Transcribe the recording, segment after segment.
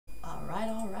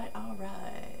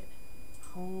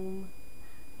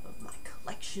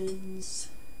actions.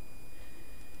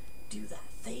 Do that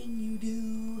thing you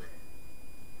do.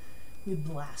 We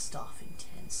blast off in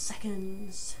 10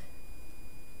 seconds.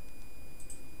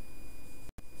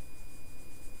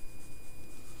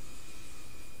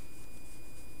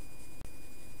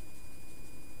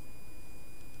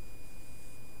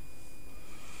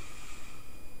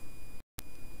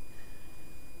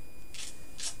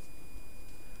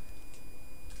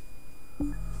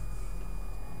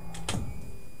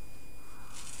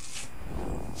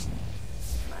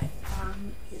 My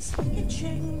arm is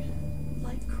itching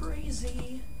like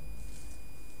crazy.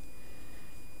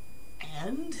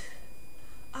 And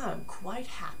I'm quite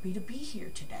happy to be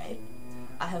here today.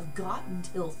 I have got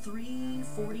until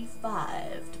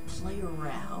 3:45 to play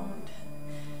around.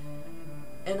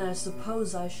 And I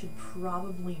suppose I should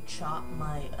probably chop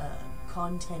my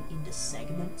content into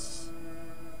segments.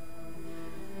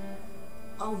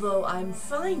 Although I'm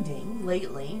finding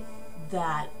lately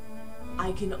that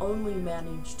I can only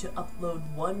manage to upload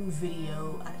one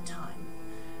video at a time.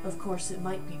 Of course, it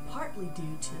might be partly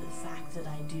due to the fact that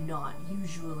I do not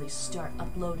usually start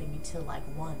uploading until like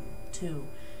 1, 2,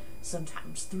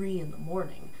 sometimes 3 in the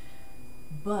morning.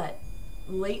 But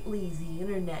lately the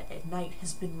internet at night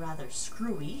has been rather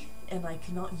screwy, and I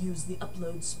cannot use the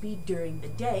upload speed during the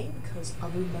day because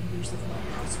other members of my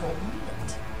household need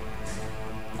it.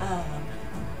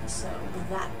 So with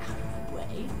that out of the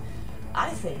way,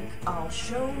 I think I'll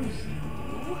show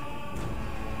you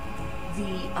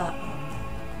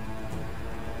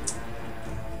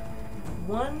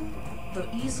the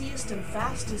easiest and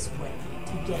fastest way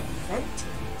to get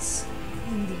eventings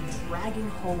in the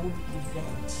Dragonhold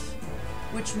event,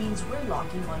 which means we're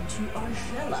logging onto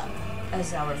Argella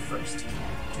as our first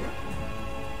character.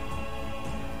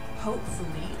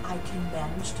 Hopefully I can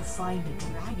manage to find a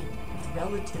dragon with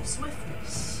relative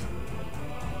swiftness.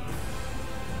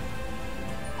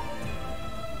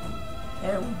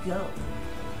 There we go.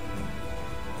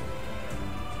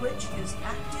 Twitch is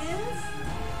active.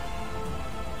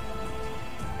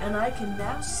 And I can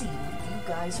now see what you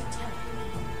guys are telling me.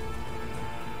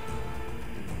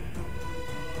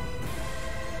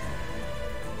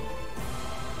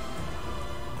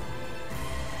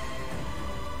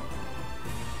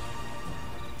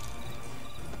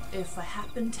 If I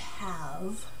happen to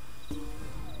have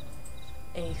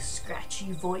a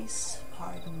scratchy voice,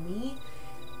 pardon me,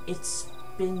 it's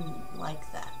been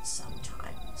like that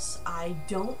sometimes. I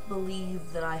don't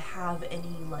believe that I have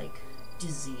any, like,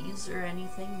 disease or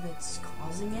anything that's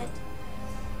causing it.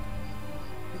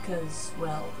 Because,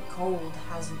 well, the cold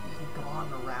hasn't even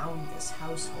gone around this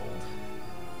household.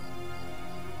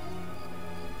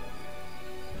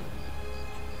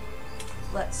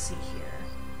 Let's see here.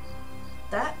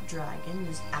 That dragon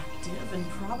is active and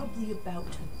probably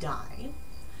about to die,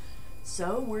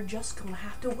 so we're just gonna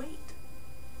have to wait.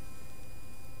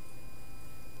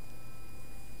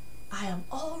 I am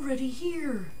already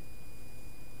here!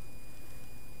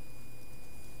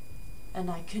 And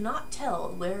I cannot tell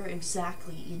where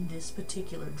exactly in this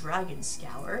particular dragon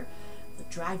scour the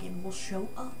dragon will show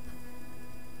up.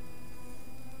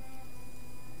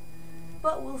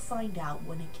 But we'll find out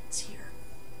when it gets here.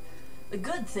 The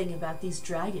good thing about these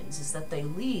dragons is that they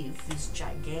leave these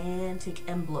gigantic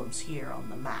emblems here on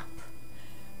the map,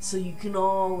 so you can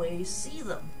always see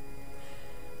them.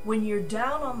 When you're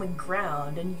down on the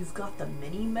ground and you've got the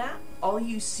mini-map, all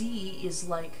you see is,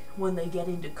 like, when they get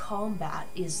into combat,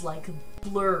 is like a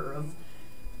blur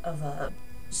of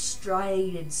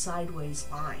striated sideways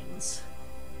lines.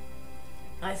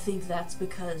 I think that's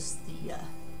because the,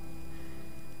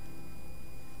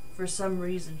 for some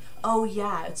reason, oh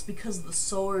yeah, it's because the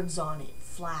swords on it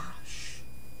flash.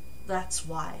 That's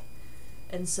why.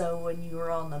 And so when you're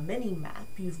on the mini-map,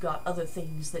 you've got other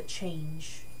things that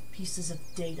change, pieces of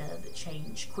data that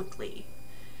change quickly,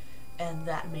 and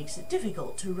that makes it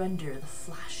difficult to render the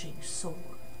flashing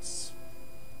swords.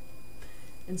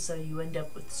 And so you end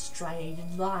up with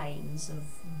striated lines of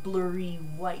blurry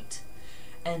white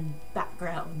and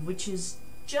background, which is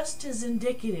just as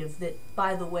indicative that,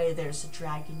 by the way, there's a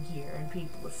dragon here and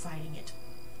people are fighting it.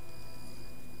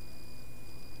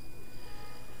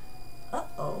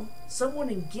 Uh-oh, someone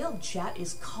in guild chat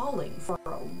is calling for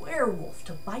a werewolf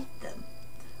to bite them.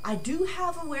 I do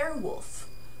have a werewolf,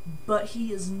 but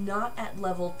he is not at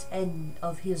level 10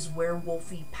 of his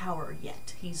werewolfy power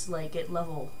yet. He's like at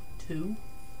level 2,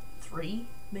 3,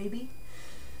 maybe?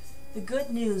 The good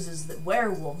news is that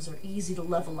werewolves are easy to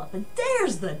level up, and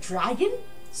there's the dragon!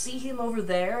 See him over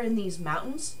there in these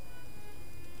mountains?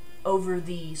 Over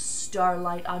the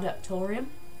Starlight Auditorium?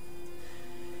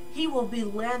 He will be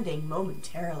landing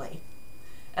momentarily.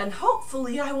 And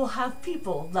hopefully I will have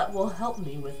people that will help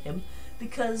me with him,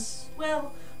 because,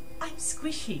 well, I'm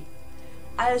squishy.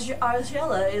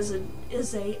 Argella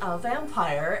is a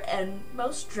vampire, and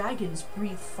most dragons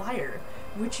breathe fire,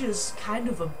 which is kind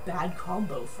of a bad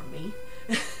combo for me.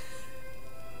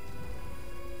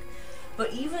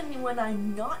 But even when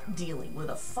I'm not dealing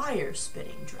with a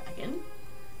fire-spitting dragon,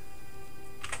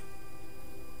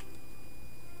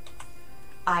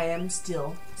 I am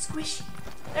still squishy.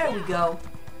 There we go.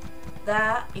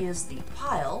 That is the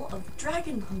pile of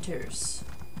dragon hunters.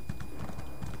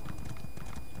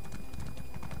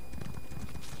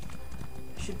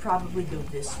 Should probably go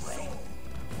this way.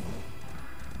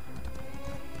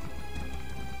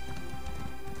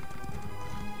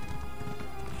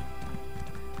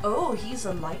 Oh, he's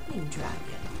a lightning dragon.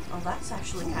 Oh, that's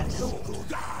actually kind of cool.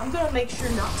 I'm gonna make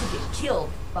sure not to get killed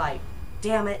by...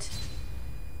 Damn it.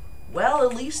 Well,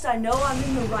 at least I know I'm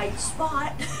in the right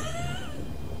spot.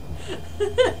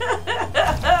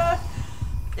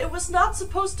 It was not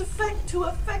supposed to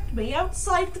affect me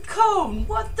outside the cone.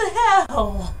 What the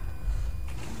hell?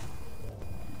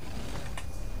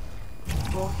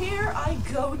 Well, here I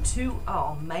go to...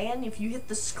 Oh, man, if you hit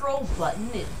the scroll button,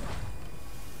 it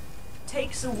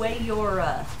takes away your,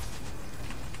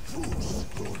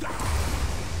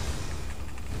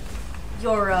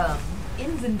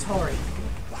 inventory.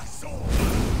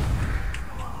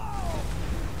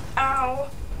 Ow!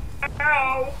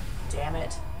 Ow! Damn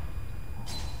it.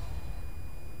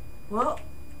 Well,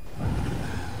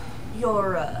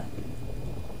 your,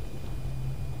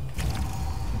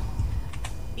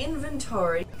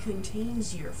 inventory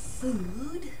contains your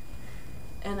food,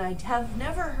 and I have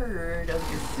never heard of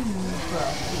your food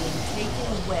buff being taken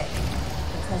away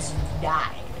because you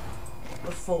died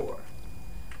before.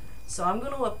 So I'm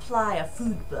going to apply a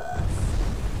food buff.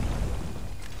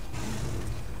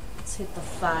 Let's hit the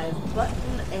 5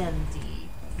 button and the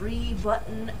 3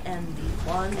 button and the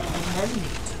 1 and then the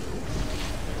 2.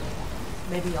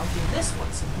 Maybe I'll give this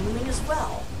one some healing as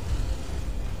well.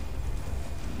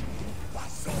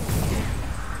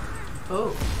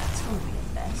 Oh, that's gonna be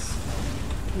a mess.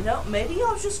 You know, maybe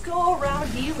I'll just go around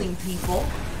healing people.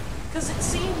 Because it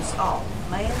seems... Oh,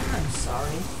 man, I'm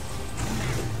sorry.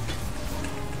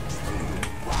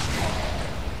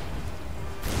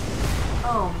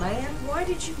 Oh, man, why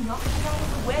did you knock me out of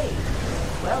the way?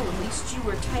 Well, at least you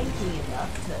were tanky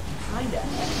enough to kinda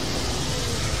help.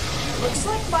 Looks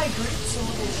like my group's a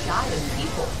little shy of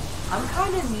people. I'm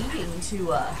kinda needing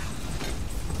to,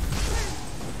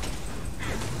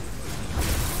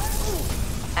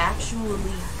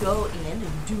 actually go in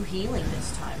and do healing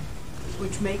this time,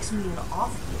 which makes me an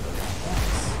off healer, I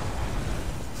guess.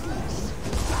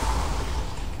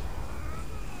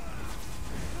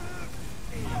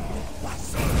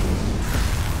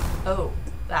 Oh,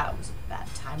 that was a bad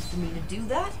time for me to do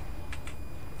that.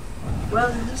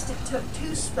 Well, at least it took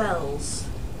 2 spells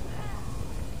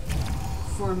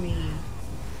for me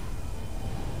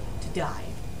to die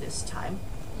this time.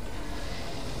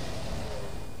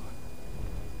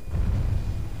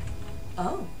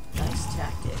 Oh, nice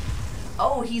tactic.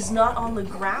 Oh, he's not on the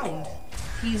ground.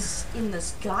 He's in the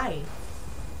sky.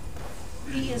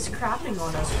 He is crapping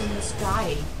on us from the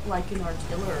sky like an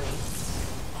artillery.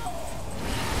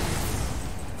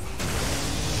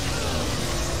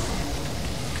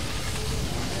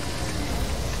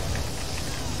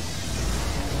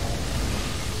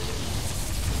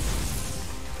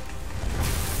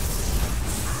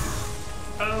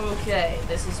 Okay,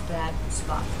 this is a bad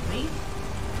spot for me.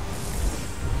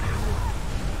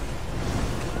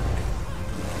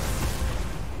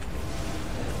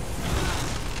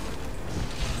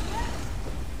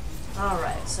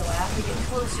 Alright, so I have to get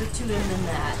closer to him than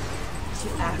that to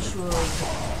actually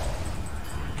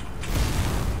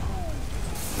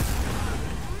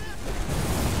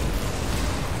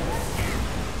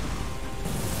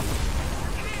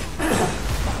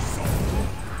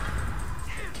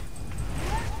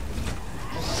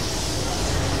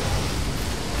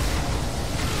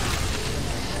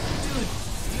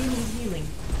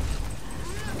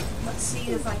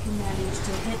if I can manage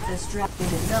to hit this dragon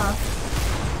enough.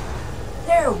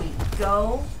 There we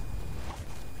go.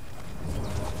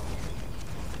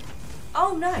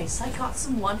 Oh nice, I got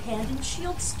some one-handed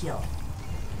shield skill.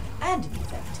 And an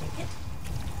event ticket.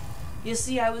 You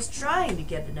see, I was trying to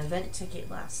get an event ticket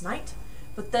last night,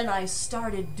 but then I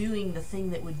started doing the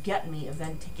thing that would get me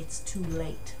event tickets too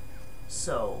late.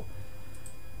 So,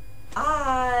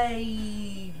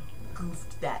 I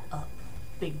goofed that up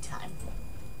big time.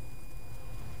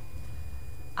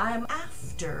 I'm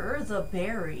after the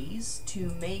berries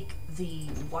to make the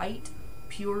white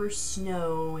pure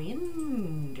snow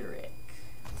Indric.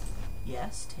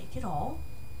 Yes, take it all.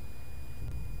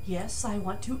 Yes, I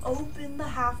want to open the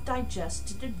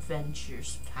half-digested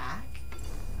adventures pack.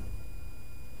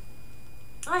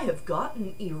 I have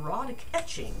gotten erotic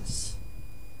etchings.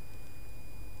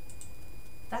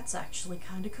 That's actually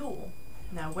kind of cool.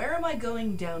 Now, where am I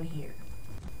going down here?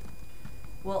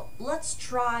 Well, let's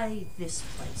try this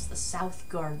place, the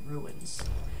Southgard Ruins.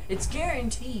 It's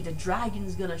guaranteed a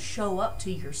dragon's gonna show up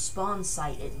to your spawn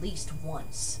site at least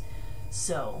once.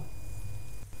 So,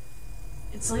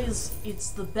 it's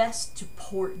the best to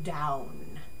port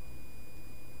down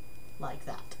like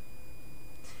that.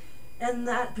 And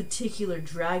that particular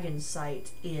dragon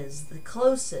site is the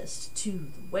closest to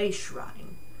the Way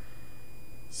Shrine.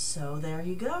 So there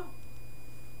you go.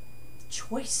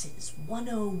 Choices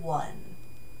 101.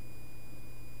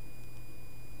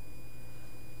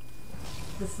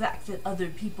 The fact that other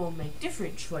people make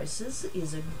different choices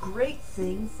is a great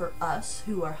thing for us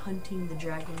who are hunting the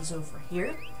dragons over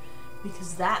here,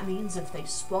 because that means if they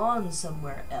spawn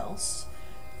somewhere else,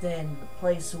 then the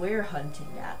place we're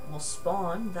hunting at will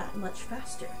spawn that much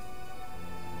faster.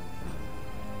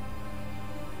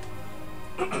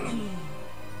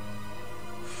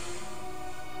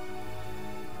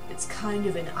 It's kind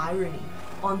of an irony.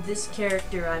 On this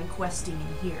character I'm questing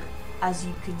in here, as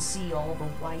you can see all the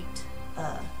white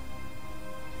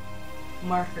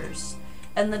markers.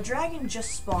 And the dragon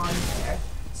just spawned there,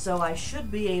 so I should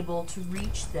be able to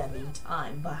reach them in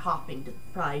time by hopping to the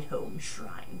Pride Home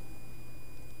Shrine.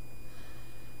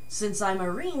 Since I'm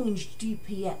a ranged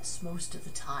DPS most of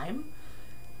the time,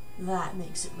 that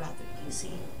makes it rather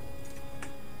easy.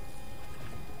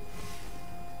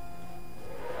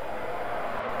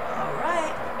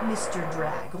 Alright, Mr.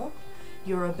 Draggle,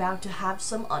 you're about to have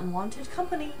some unwanted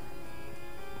company.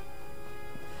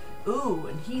 Ooh,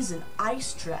 and he's an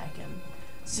ice dragon.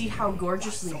 See how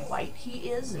gorgeously white he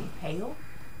is and pale?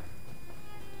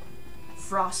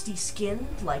 Frosty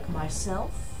skinned like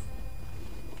myself.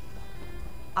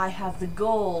 I have the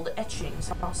gold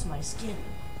etchings across my skin.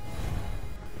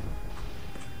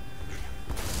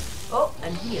 Oh,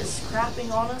 and he is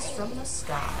scrapping on us from the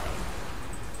sky.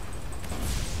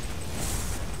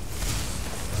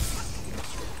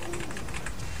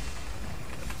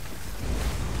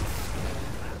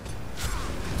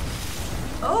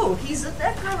 Oh, he's a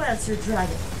necromancer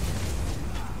dragon.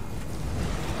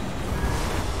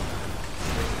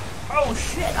 Oh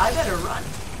shit, I better run.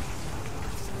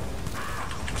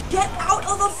 Get out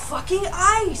of the fucking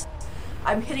ice!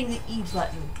 I'm hitting the E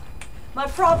button. My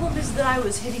problem is that I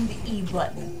was hitting the E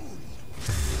button.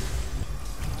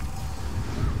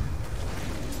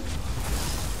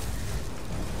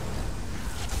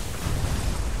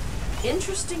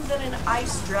 Interesting that an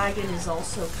ice dragon is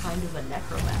also kind of a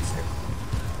necromancer.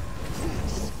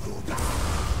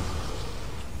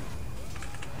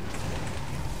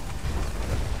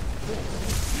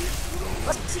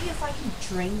 Let's see if I can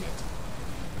drain it.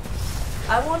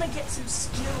 I want to get some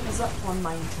skills up on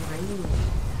my draining.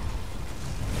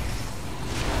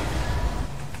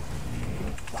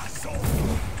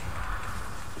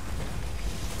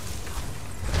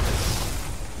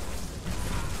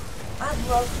 I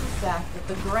love the fact that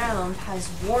the ground has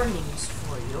warnings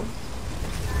for you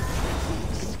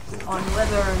on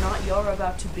whether or not you're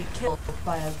about to be killed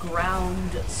by a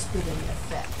ground spitting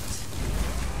effect.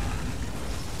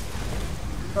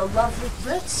 The lovely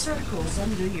red circles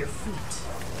under your feet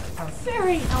are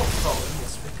very helpful in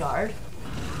this regard.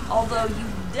 Although you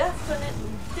definitely,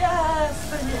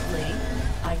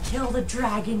 I killed a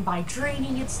dragon by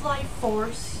draining its life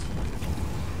force.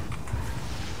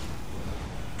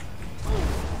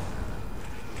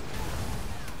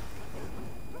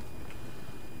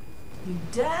 You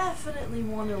definitely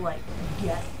want to, like,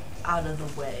 get out of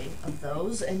the way of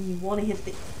those, and you want to hit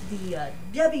the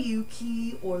W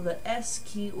key, or the S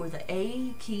key, or the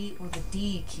A key, or the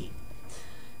D key,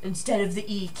 instead of the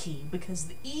E key, because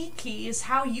the E key is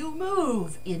how you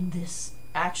move in this.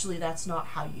 Actually, that's not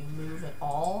how you move at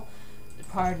all.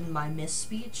 Pardon my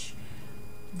misspeech.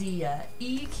 The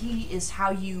E key is how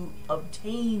you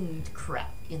obtain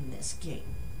crap in this game.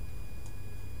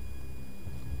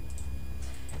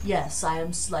 Yes, I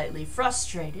am slightly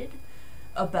frustrated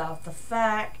about the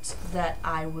fact that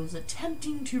I was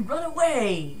attempting to run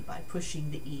away by pushing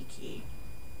the E key.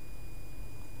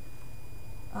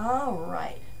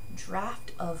 Alright,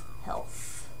 draft of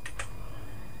health.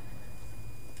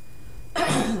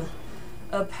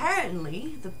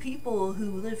 Apparently, the people who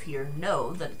live here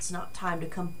know that it's not time to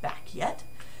come back yet.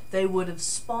 They would have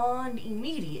spawned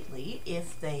immediately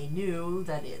if they knew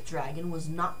that a dragon was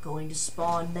not going to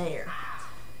spawn there.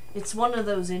 It's one of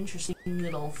those interesting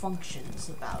little functions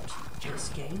about this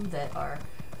game that are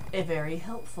A very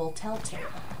helpful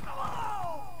telltale.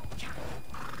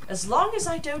 As long as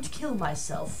I don't kill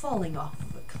myself falling off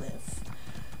of a cliff.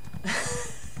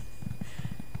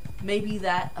 Maybe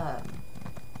that,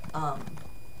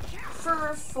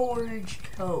 Fur Forge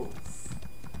Cove.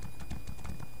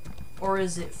 Or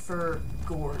is it Fur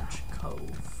Gorge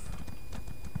Cove?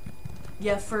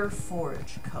 Yeah, Fur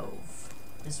Forge Cove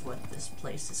is what this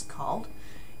place is called.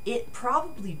 It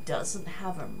probably doesn't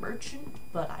have a merchant,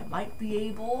 but I might be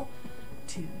able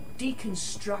to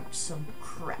deconstruct some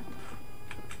crap.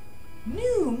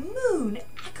 New Moon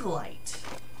Acolyte.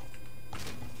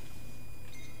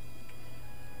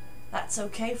 That's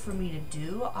okay for me to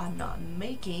do. I'm not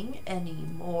making any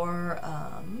more,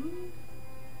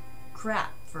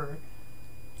 crap for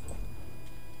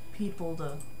people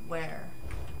to wear.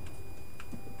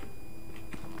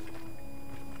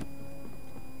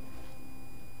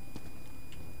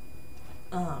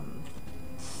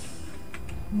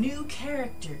 New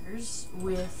characters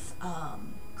with,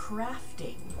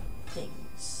 crafting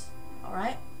things.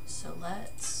 Alright, so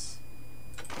let's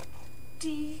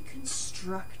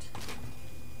deconstruct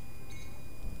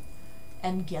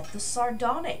and get the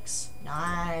sardonyx.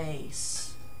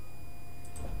 Nice.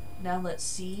 Now let's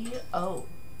see. Oh,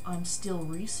 I'm still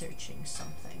researching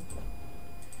something.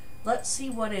 Let's see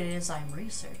what it is I'm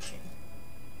researching.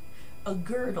 A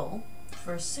girdle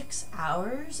for 6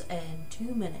 hours and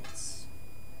 2 minutes.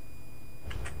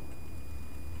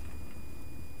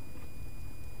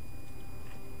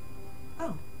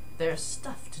 Oh, there's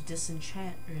stuff to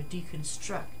disenchant or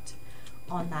deconstruct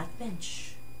on that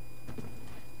bench.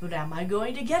 But am I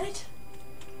going to get it?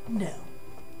 No.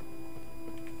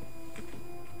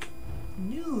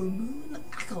 New Moon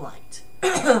Acolyte.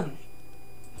 I'm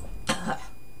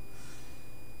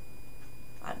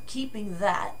keeping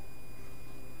that.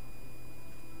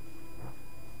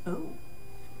 Oh.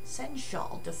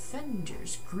 Sensual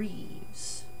Defender's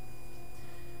Greaves.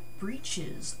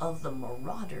 Breaches of the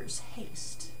Marauder's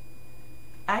Haste.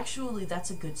 Actually, that's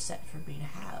a good set for me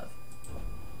to have.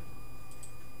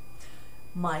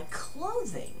 My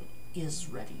clothing is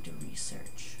ready to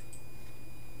research.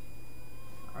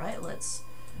 Alright, let's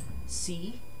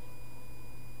see.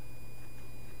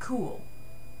 Cool.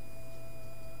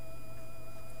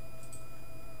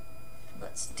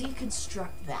 Let's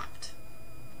deconstruct that.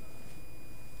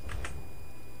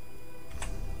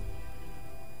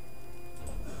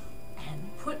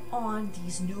 And put on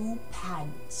these new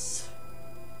pants.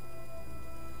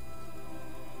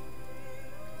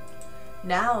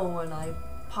 Now when I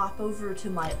pop over to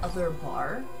my other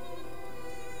bar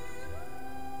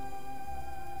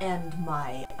and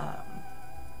my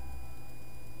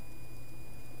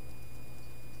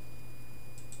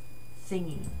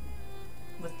thingy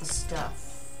with the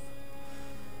stuff,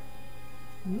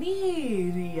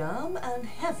 medium and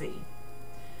heavy.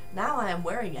 Now I am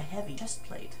wearing a heavy chest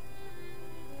plate.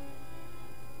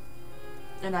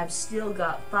 And I've still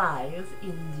got 5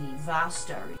 in the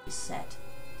Vastari set.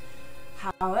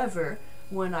 However,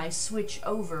 when I switch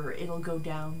over, it'll go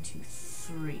down to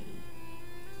 3.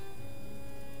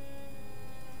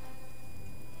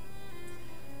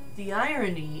 The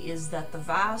irony is that the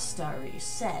Vastari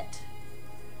set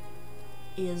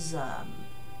is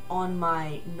on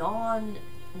my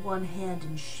non-one hand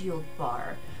and shield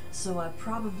bar, so I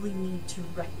probably need to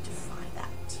rectify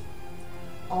that.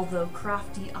 Although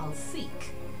Crafty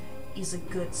Alfiq is a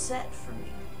good set for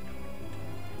me.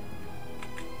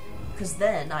 Because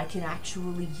then I can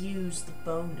actually use the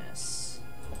bonus.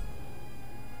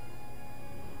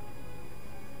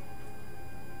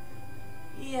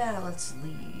 Yeah, let's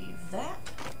leave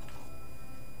that.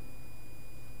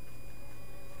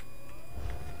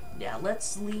 Yeah,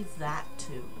 let's leave that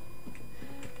too.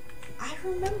 I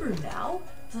remember now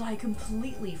that I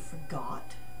completely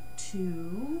forgot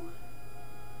to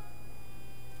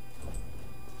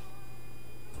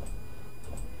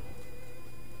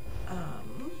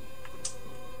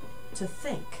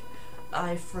think.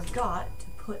 I forgot to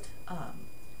put,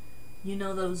 you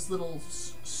know those little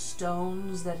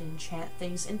stones that enchant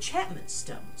things? Enchantment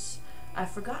stones. I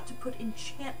forgot to put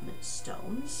enchantment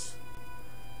stones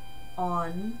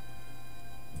on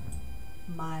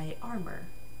my armor.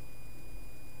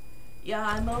 Yeah,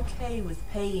 I'm okay with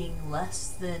paying less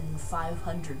than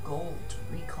 500 gold to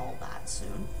recall that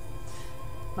soon.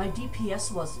 My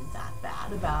DPS wasn't that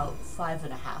bad, about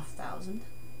 5,500.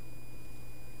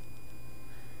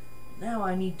 Now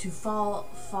I need to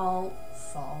find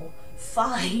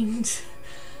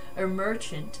a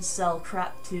merchant to sell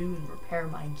crap to and repair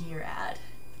my gear at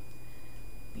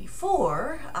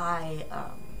before I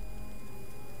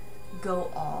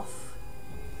go off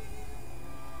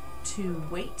to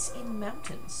wait in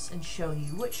mountains and show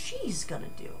you what she's gonna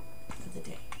do for the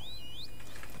day.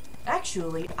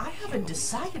 Actually, I haven't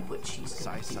decided what she's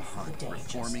gonna do for the day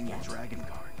just yet. Dragon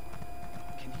guard.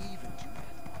 Can he even do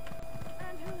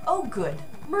that? Oh good,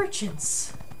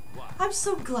 merchants! I'm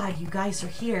so glad you guys are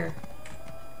here.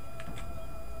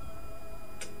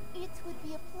 It would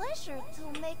be a pleasure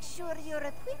to make sure your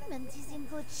equipment is in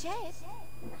good shape.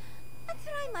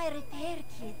 Try my repair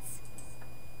kits.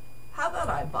 How about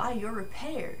I buy your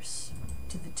repairs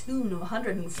to the tune of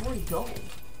 140 gold?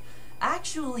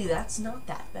 Actually, that's not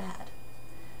that bad.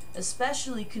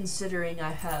 Especially considering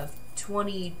I have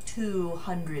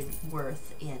 2,200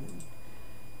 worth in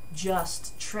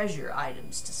just treasure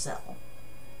items to sell.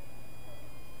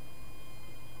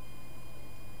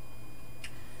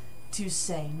 To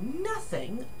say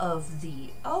nothing of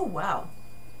the, oh wow,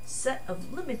 set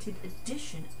of limited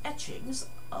edition etchings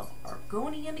of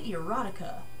Argonian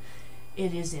erotica.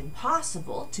 It is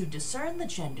impossible to discern the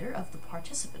gender of the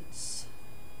participants.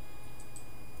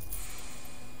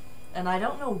 And I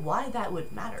don't know why that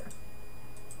would matter.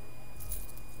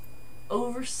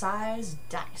 Oversized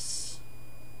dice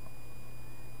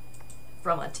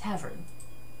from a tavern.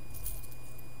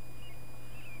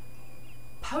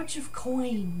 Pouch of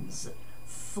coins.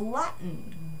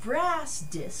 Flattened brass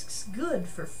discs, good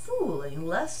for fooling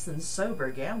less than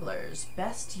sober gamblers,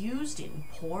 best used in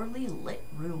poorly lit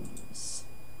rooms.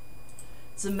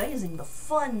 It's amazing the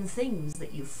fun things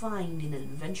that you find in an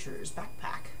adventurer's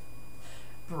backpack.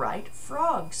 Bright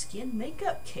frog skin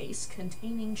makeup case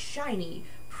containing shiny,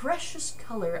 precious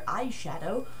color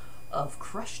eyeshadow of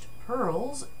crushed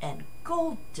pearls and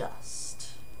gold dust.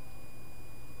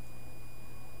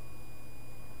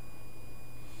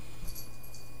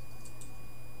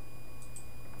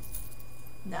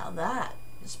 Now that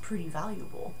is pretty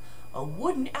valuable. A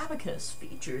wooden abacus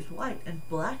features white and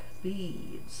black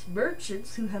beads.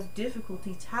 Merchants who have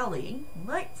difficulty tallying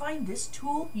might find this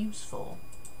tool useful.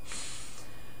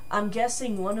 I'm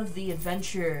guessing one of the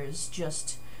adventurers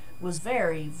just was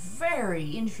very,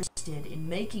 very interested in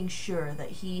making sure that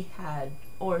he had,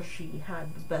 or she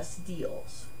had, the best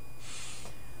deals.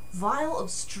 Vial of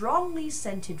strongly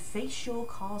scented facial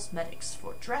cosmetics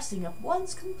for dressing up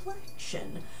one's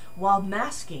complexion while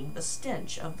masking the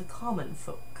stench of the common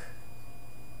folk.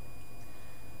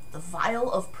 The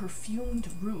vial of perfumed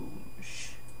rouge.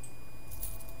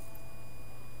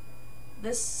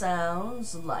 This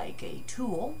sounds like a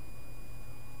tool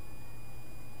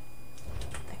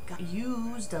that got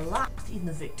used a lot in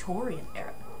the Victorian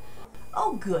era.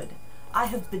 Oh good, I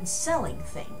have been selling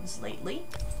things lately.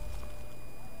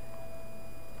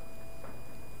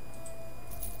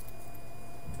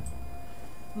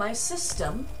 My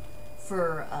system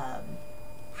for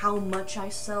how much I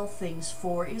sell things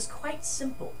for is quite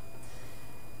simple.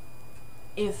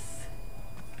 If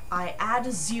I add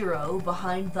a 0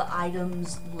 behind the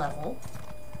item's level,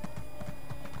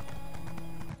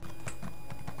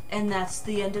 and that's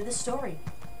the end of the story.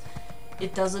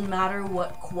 It doesn't matter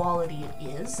what quality it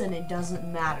is, and it doesn't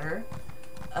matter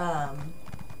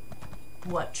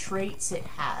what traits it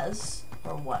has,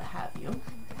 or what have you.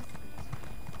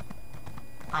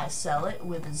 I sell it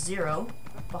with a 0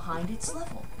 behind its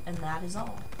level, and that is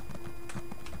all.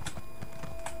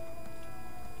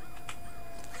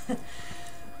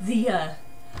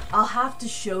 I'll have to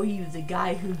show you the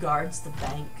guy who guards the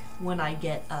bank when I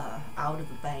get out of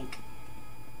the bank.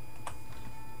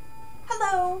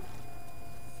 Hello!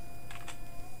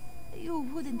 You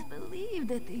wouldn't believe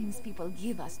the things people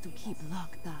give us to keep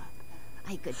locked up.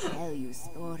 I could tell you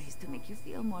stories to make you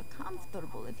feel more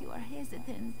comfortable if you are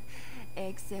hesitant.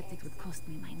 Except it would cost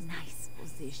me my nice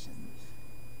position.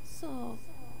 So,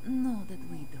 know that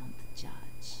we don't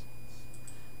judge.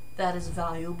 That is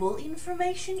valuable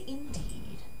information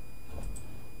indeed.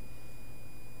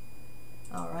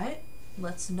 Alright,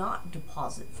 let's not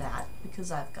deposit that because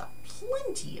I've got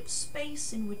plenty of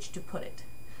space in which to put it.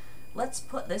 Let's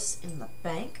put this in the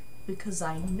bank because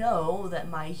I know that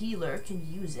my healer can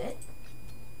use it.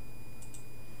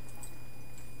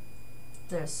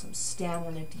 There's some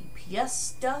stamina DPS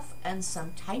stuff and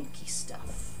some tanky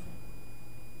stuff.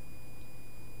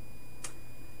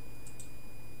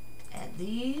 And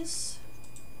these,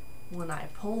 when I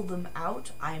pull them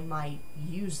out, I might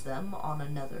use them on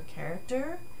another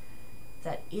character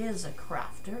that is a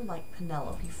crafter like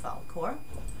Penelope Falcor,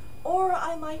 or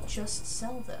I might just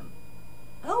sell them.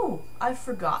 Oh, I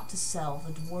forgot to sell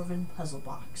the Dwarven puzzle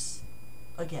box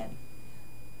again.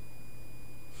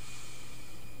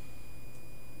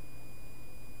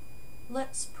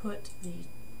 Let's put the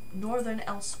Northern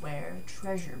Elsewhere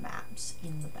treasure maps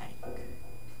in the bank.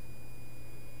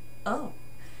 Oh,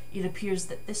 It appears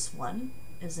that this one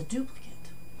is a duplicate.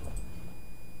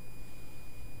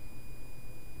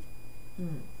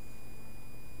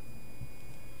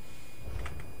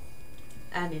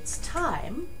 And it's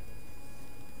time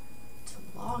to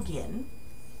log in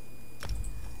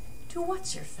to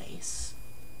What's-Your-Face,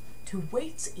 to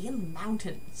Waits in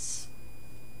Mountains.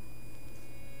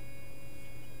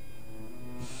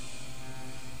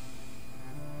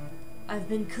 I've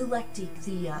been collecting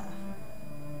the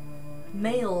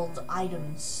mailed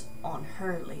items on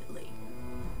her lately.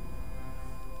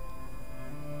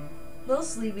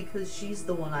 Mostly because she's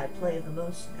the one I play the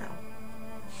most now.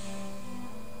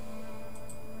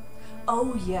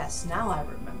 Oh yes, now I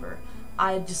remember.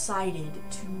 I decided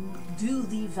to do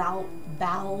the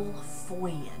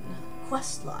Balfoyan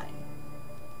questline.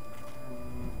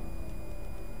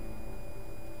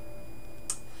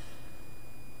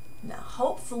 Now,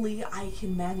 hopefully I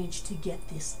can manage to get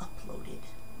this uploaded.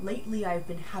 Lately I've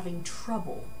been having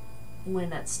trouble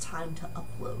when it's time to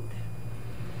upload.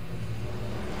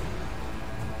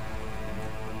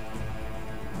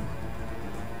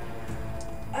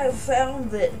 I've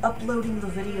found that uploading the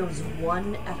videos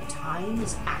one at a time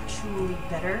is actually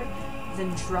better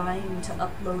than trying to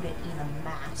upload it in a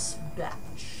mass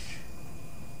batch.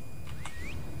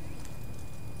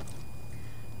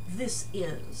 This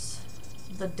is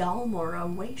the Dhalmora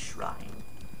Way Shrine.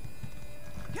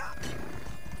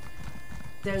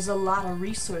 There's a lot of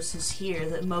resources here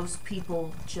that most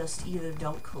people just either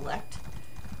don't collect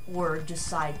or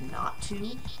decide not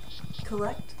to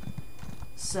collect.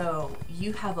 So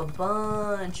you have a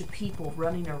bunch of people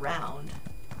running around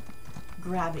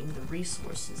grabbing the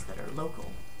resources that are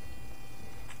local.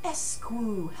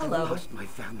 Escu, hello. I lost my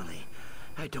family.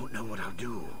 I don't know what I'll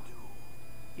do.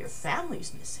 Your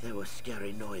family's missing. There were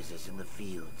scary noises in the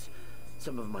fields.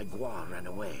 Some of my guar ran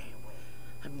away.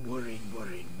 I'm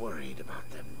worried about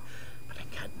them. But I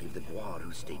can't leave the guar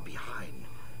who stayed behind.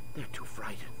 They're too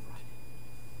frightened.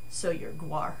 So your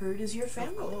guar herd is your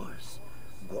family? Of course.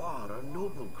 Guar are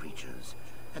noble creatures,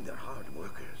 and they're hard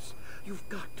workers. You've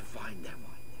got to find them.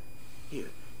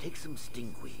 Here, take some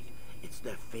stinkweed. It's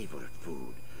their favorite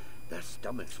food. Their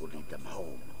stomachs will lead them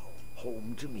home.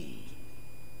 Home to me.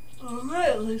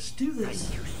 Alright, let's do this.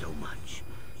 Thank you so much.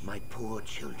 My poor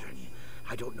children.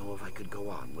 I don't know if I could go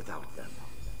on without them.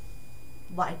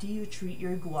 Why do you treat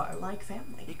your guar like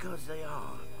family? Because they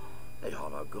are. They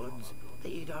haul our goods. They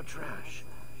eat our trash.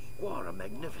 Guar are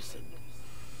magnificent.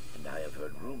 And I have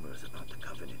heard rumors about the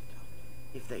Covenant.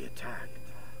 If they attack,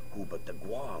 who but the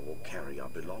guar will carry our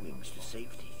belongings to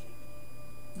safety?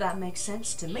 That makes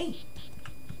sense to me.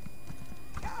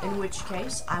 In which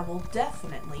case, I will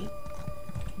definitely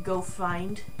go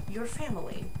find your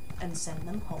family and send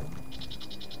them home.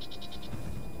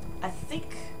 I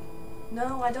think...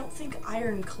 No, I don't think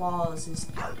Iron Claws is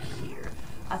out here.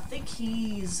 I think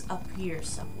he's up here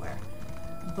somewhere.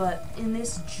 But in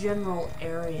this general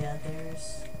area,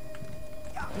 there's...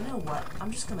 You know what?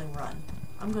 I'm just gonna run.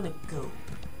 I'm gonna go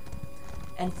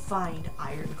and find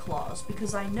Iron Claws,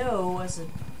 because I know as a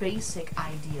basic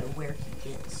idea where he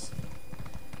is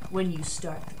when you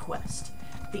start the quest.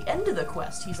 At the end of the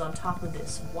quest, he's on top of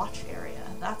this watch area.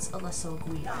 That's Allesso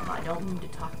Guillon. I don't need to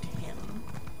talk to him.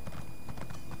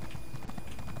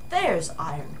 There's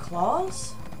Iron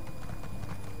Claws.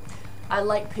 I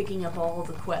like picking up all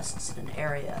the quests in an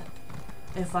area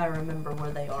if I remember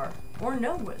where they are, or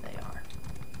know where they are.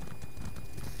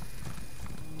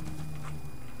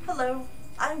 Hello.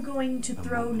 I'm going to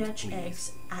throw netch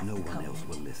eggs at the Covenant. No one else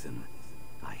will listen.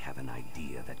 I have an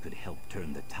idea that could help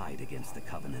turn the tide against the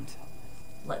Covenant.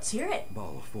 Let's hear it.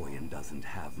 Balfoyan doesn't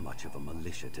have much of a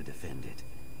militia to defend it,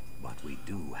 but we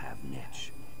do have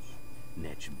netch.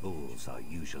 Netch bulls are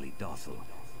usually docile,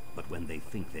 but when they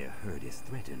think their herd is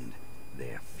threatened,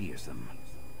 they're fearsome.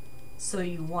 So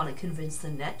you want to convince the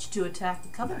netch to attack the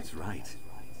Covenant? That's right.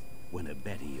 When a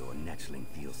Betty or netchling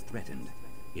feels threatened,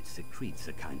 it secretes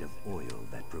a kind of oil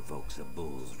that provokes a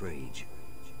bull's rage.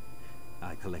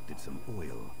 I collected some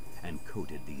oil and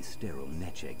coated these sterile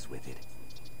netch eggs with it.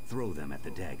 Throw them at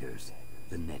the daggers.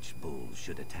 The netch bulls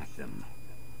should attack them.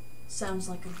 Sounds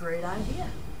like a great idea.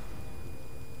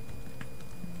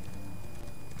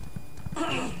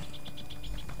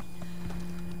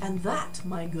 And that,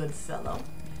 my good fellow,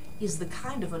 is the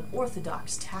kind of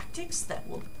unorthodox tactics that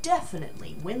will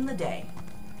definitely win the day.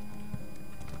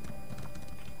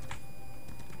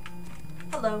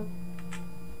 Hello.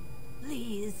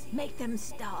 Please, make them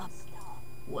stop.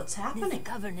 What's This happening?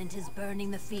 Covenant is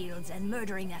burning the fields and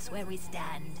murdering us where we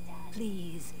stand.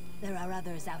 Please, there are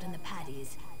others out in the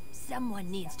paddies.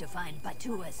 Someone needs to find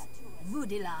Batuas,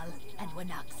 Vudilal, and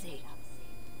Wanaxi.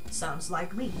 Sounds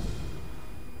like me.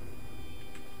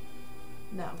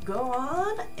 Now go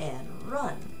on and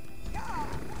run.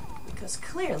 Because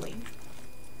clearly,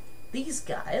 these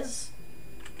guys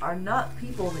are not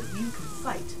people that you can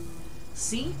fight.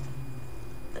 See?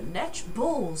 The Netch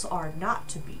bulls are not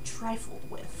to be trifled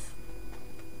with.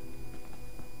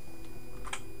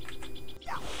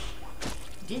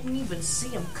 Didn't even see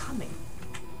him coming.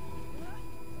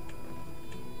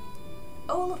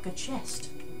 Oh, look, a chest.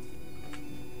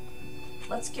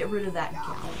 Let's get rid of that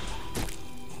gallant.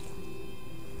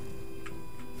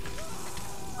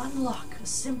 Unlock a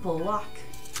simple lock.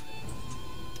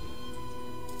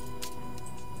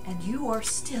 And you are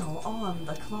still on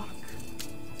the clock.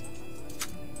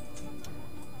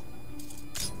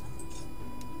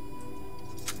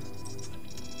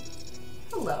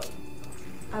 Hello.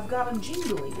 I've got a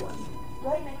jingly one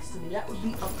right next to me. That would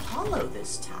be Apollo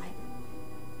this time.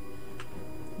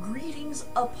 Greetings,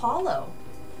 Apollo.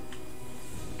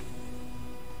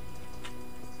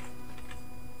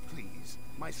 Please,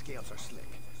 my scales are slick.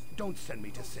 Don't send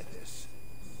me to Sithis.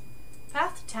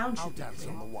 Path to town I'll should be dance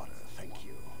clear. on the water, thank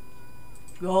you.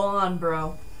 Go on,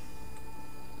 bro.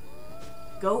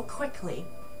 Go quickly.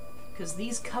 Because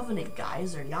these Covenant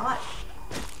guys are not...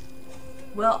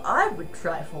 Well, I would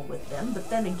trifle with them, but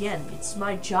then again, it's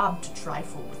my job to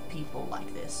trifle with people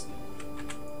like this.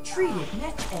 Treated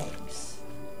net eggs.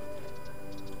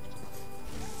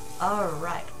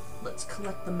 Alright, let's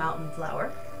collect the mountain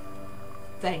flower.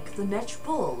 Thank the Netch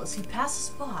bull as he passes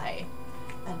by,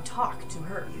 and talk to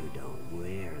her. You don't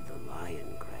wear the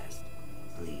lion crest.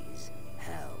 Please,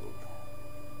 help.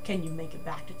 Can you make it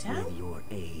back to town? With your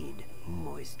aid,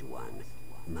 moist one.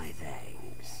 My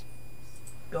thanks.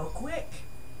 Go quick.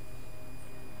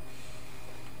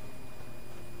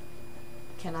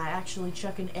 Can I actually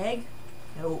chuck an egg?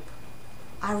 Nope.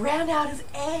 I ran out of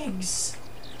eggs.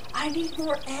 I need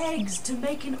more eggs to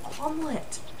make an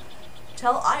omelet.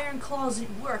 Tell Ironclaws it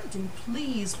worked, and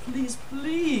please, please,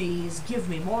 please give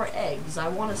me more eggs. I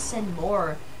want to send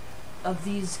more of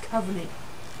these Covenant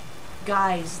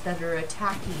guys that are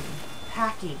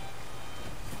hacking.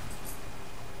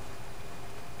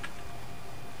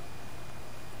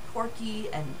 Corky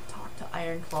and talk to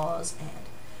Ironclaws, and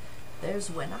there's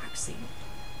Winoxie.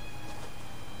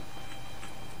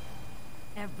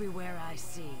 Everywhere I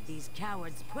see, these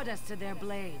cowards put us to their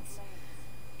blades.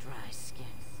 Dry-skinned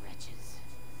wretches.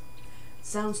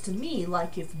 Sounds to me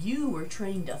like if you were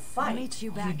trained to fight, meet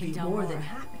you back you'd be in more Dhalmora. than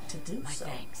happy to do My so.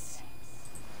 thanks.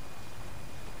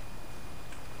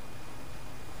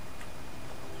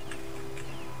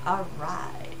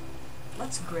 Alright,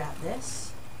 let's grab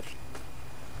this.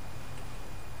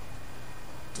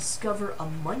 Discover a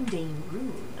mundane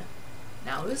rune.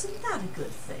 Now isn't that a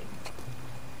good thing?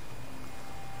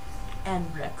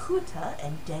 And Rakuta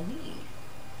and Denis.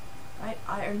 Right,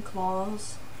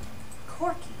 Ironclaws.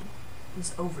 Corky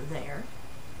is over there.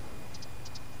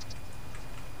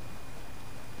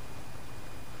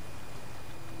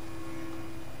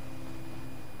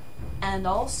 And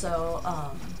also,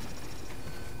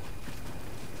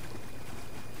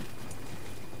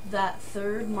 that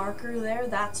third marker there,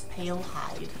 that's Pale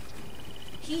Hide.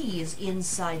 He is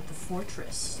inside the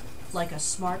fortress, like a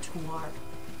smart guard.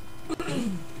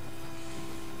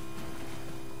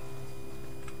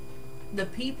 The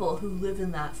people who live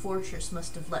in that fortress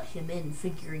must have let him in,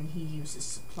 figuring he uses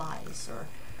supplies, or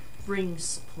brings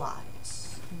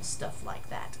supplies, and stuff like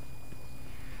that.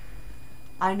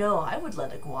 I know I would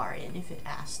let a guar in if it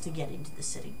asked to get into the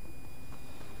city.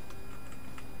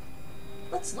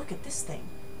 Let's look at this thing.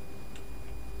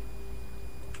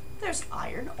 There's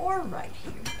iron ore right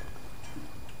here.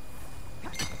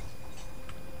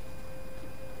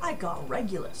 I got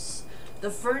Regulus.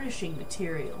 The furnishing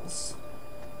materials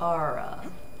are,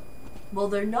 well,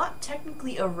 they're not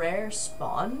technically a rare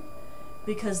spawn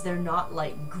because they're not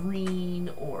like green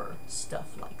or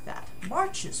stuff like that.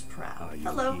 March is proud. Are you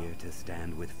Hello. here to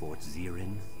stand with Fort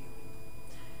Zirin?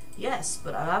 Yes,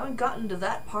 but I haven't gotten to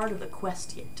that part of the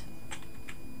quest yet.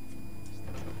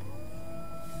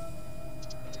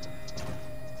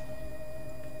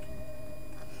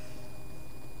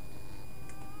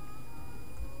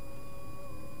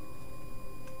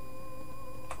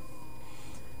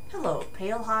 Hello,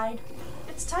 Palehide.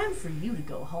 It's time for you to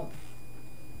go home.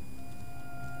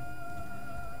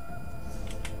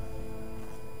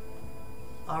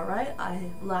 Alright,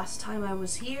 last time I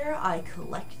was here, I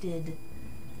collected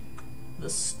the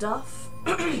stuff,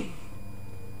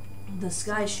 the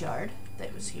Sky Shard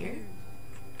that was here.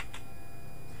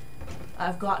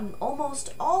 I've gotten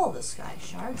almost all the Sky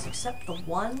Shards except the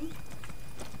one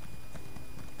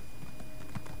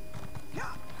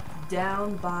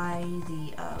down by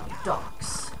the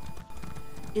docks.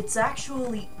 It's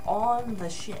actually on the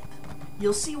ship.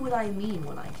 You'll see what I mean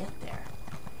when I get there.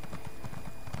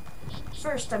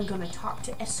 First, I'm gonna talk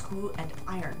to Escu and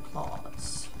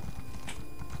Ironclaws.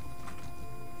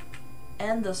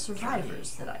 And the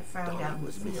survivors that I found out in the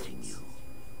was missing fields. you.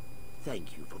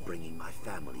 Thank you for bringing my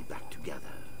family back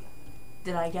together.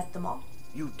 Did I get them all?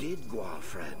 You did, Guar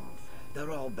friend.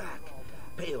 They're all back.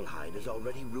 Palehide is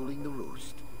already ruling the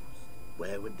roost.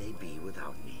 Where would they be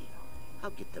without me? I'll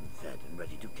get them fed and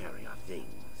ready to carry our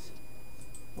things.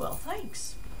 Well,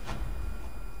 thanks.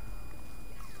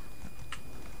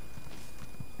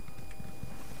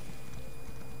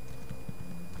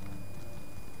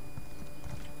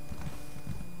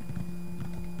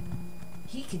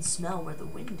 He can smell where the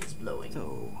wind is blowing.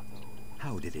 So,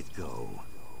 how did it go?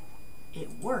 It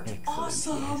worked. Excellent,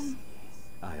 Awesome! yes.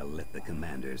 I'll let the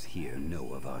commanders here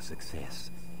know of our success.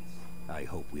 I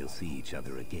hope we'll see each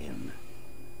other again.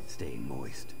 Stay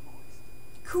moist.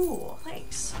 Cool,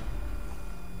 thanks.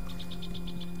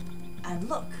 And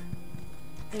look,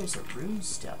 there's a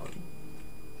runestone.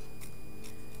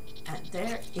 And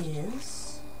there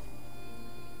is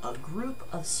a group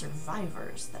of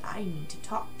survivors that I need to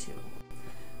talk to.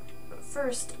 But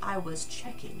first, I was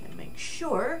checking and make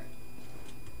sure,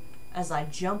 as I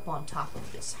jump on top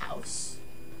of this house,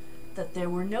 that there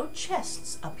were no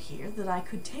chests up here that I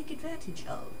could take advantage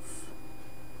of.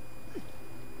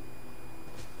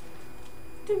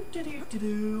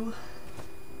 Do.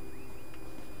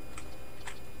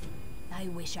 I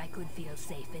wish I could feel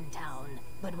safe in town,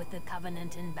 but with the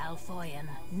Covenant in Balfoyan,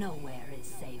 nowhere is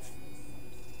safe.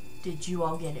 Did you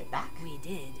all get it back? We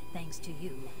did, thanks to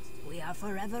you. We are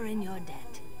forever in your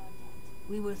debt.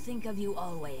 We will think of you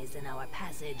always in our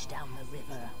passage down the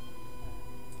river.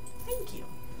 Thank you.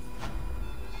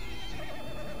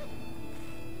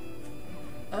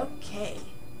 Okay.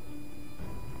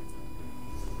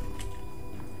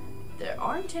 There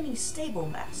aren't any stable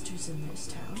masters in this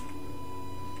town.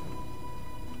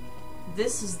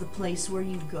 This is the place where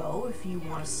you go if you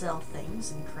want to sell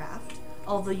things and craft.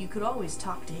 Although you could always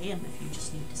talk to him if you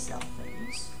just need to sell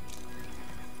things.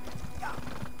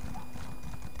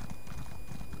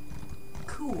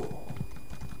 Cool.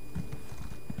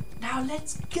 Now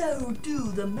let's go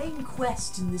do the main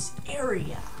quest in this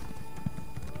area.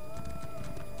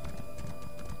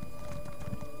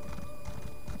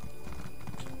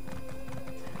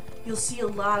 You'll see a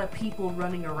lot of people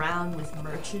running around with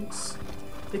merchants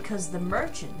because the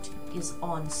merchant is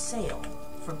on sale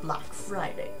for Black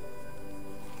Friday.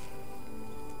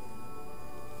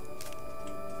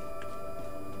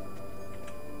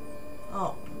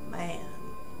 Oh man.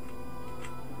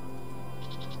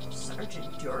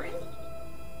 Sergeant Durin?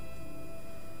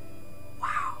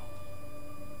 Wow.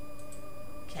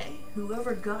 Okay,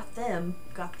 whoever got them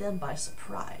by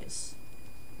surprise.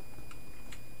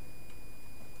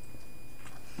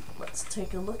 Let's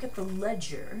take a look at the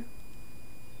ledger.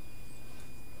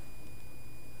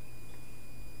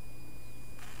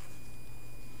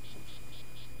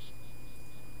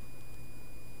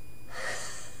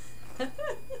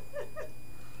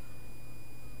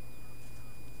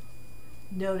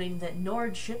 Noting that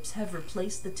Nord ships have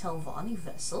replaced the Telvanni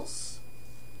vessels.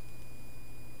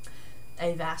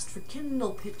 They've asked for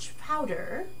kindle pitch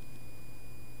powder.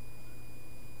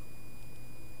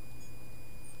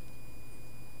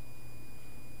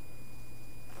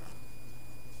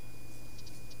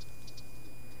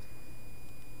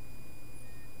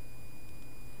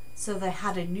 So they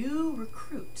had a new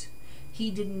recruit. He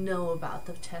didn't know about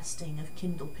the testing of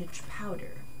kindle pitch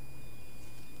powder.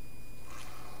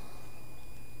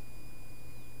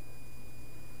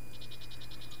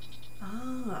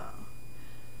 Ah.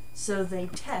 So they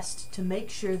test to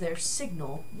make sure their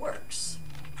signal works.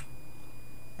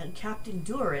 And Captain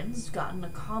Durin's gotten a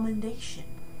commendation.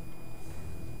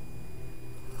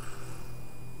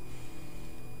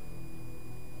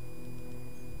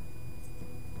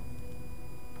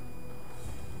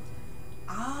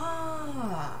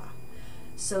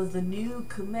 So the new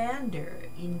commander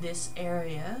in this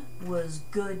area was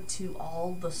good to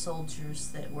all the soldiers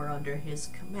that were under his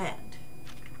command.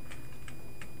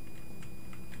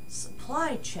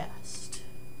 Supply chest.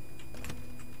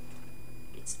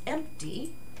 It's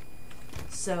empty,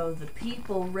 so the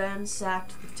people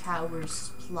ransacked the tower's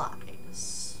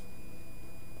supplies.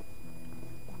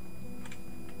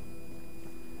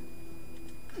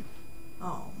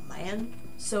 Oh man.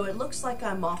 So it looks like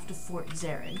I'm off to Fort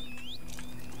Zarin.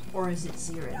 Or is it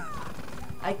Zirin?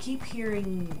 I keep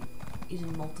hearing it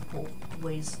in multiple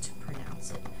ways to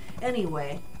pronounce it.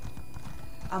 Anyway,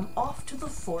 I'm off to the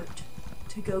fort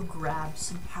to go grab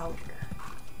some powder.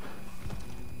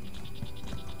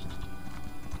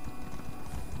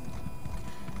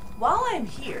 I'm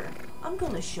here, I'm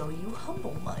gonna show you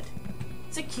Humble Mud.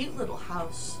 It's a cute little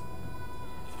house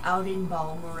out in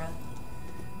Dhalmora,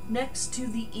 next to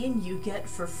the inn you get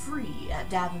for free at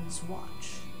Davon's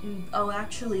Watch. Oh,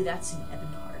 actually, that's in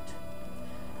Ebonheart.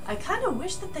 I kind of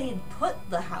wish that they had put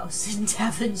the house in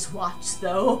Davon's Watch,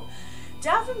 though.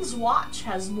 Davon's Watch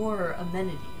has more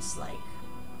amenities, like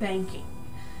banking.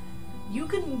 You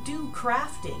can do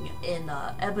crafting in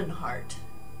Ebonheart,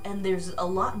 and there's a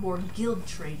lot more guild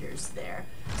traders there,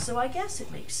 so I guess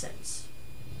it makes sense.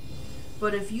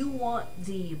 But if you want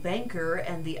the banker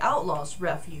and the outlaw's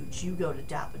refuge, you go to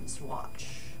Davon's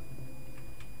Watch.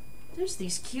 There's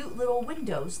these cute little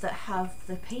windows that have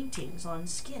the paintings on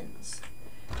skins.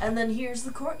 And then here's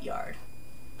the courtyard.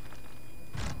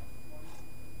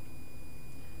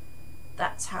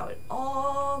 That's how it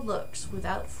all looks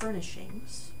without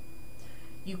furnishings.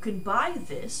 You can buy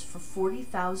this for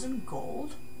 40,000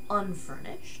 gold,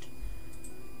 unfurnished,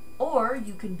 or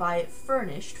you can buy it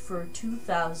furnished for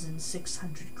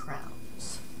 2,600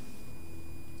 crowns.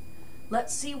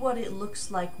 Let's see what it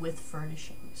looks like with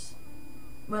furnishings.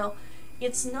 Well,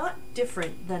 it's not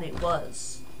different than it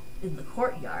was in the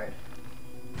courtyard,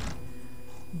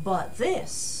 but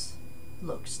this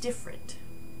looks different.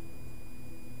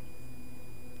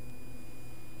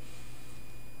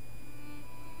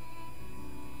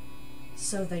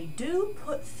 So they do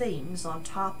put things on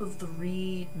top of the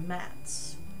reed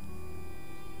mats.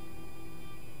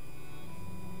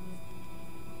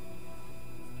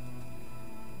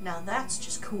 Now that's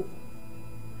just cool.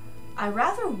 I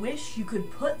rather wish you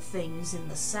could put things in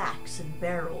the sacks and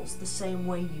barrels the same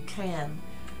way you can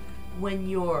when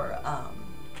you're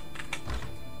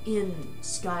in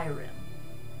Skyrim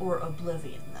or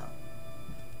Oblivion, though.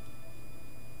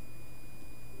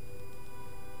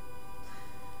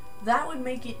 That would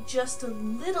make it just a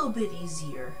little bit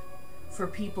easier for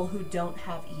people who don't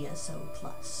have ESO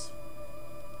Plus.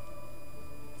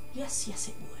 Yes, yes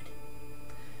it would.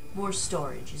 More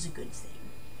storage is a good thing.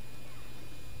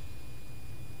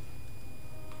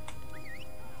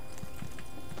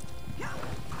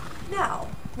 Now,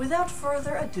 without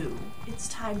further ado, it's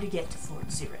time to get to Fort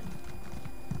Zirin.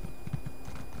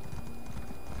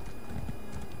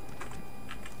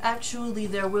 Actually,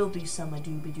 there will be some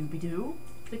a-dooby-dooby-doo,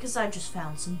 because I just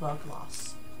found some bug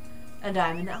loss. And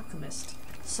I'm an alchemist,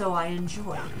 so I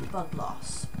enjoy bug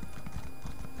loss.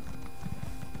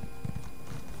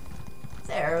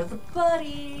 There are the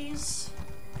buddies.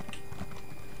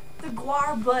 The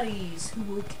Guar buddies who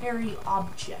will carry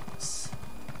objects.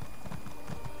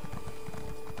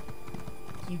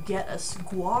 You get a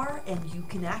Guar and you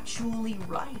can actually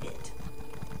ride it.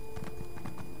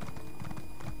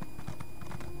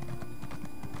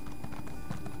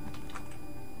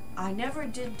 I never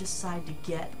did decide to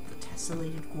get the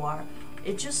tessellated Guar.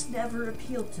 It just never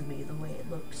appealed to me the way it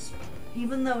looks.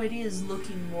 Even though it is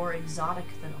looking more exotic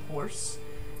than a horse,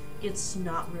 it's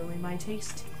not really my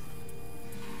taste.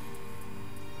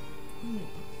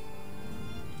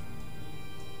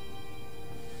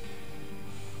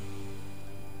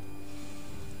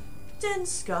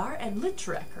 Denskar and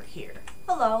Litrek are here.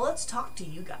 Hello, let's talk to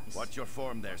you guys. What's your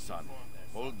form there, son?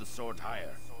 Hold the sword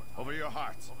higher. Over your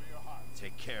hearts.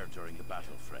 Take care during the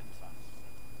battle, friend.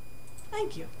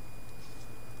 Thank you.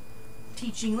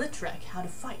 Teaching Litrek how to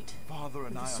fight. Father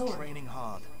and I are training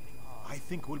hard. I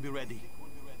think we'll be ready.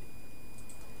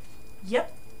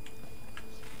 Yep.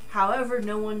 However,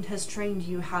 no one has trained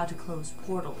you how to close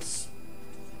portals.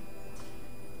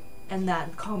 And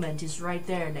that comment is right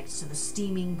there next to the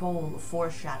steaming bowl of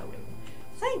foreshadowing.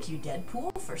 Thank you,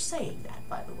 Deadpool, for saying that,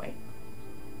 by the way.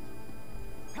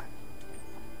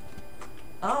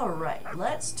 Alright,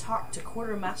 let's talk to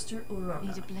Quartermaster Urona.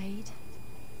 Need a blade?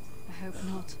 I hope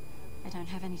not. I don't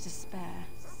have any to spare.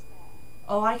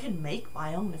 Oh, I can make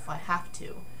my own if I have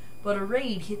to. But a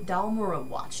raid hit Dhalmora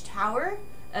Watchtower,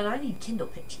 and I need kindle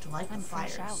pitch to light the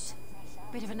fires. Fresh out.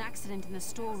 Bit of an accident in the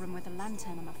storeroom with a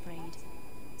lantern, I'm afraid.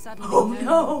 Suddenly,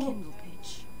 no kindle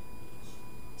pitch.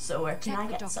 So where can I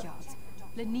get some? Check the dockyard.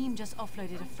 Laneem just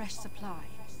offloaded a fresh supply.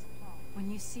 When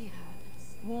you see her,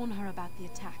 warn her about the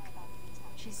attack.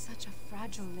 She's such a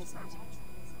fragile lizard.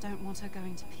 Don't want her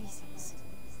going to pieces.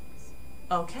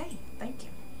 Okay, thank you.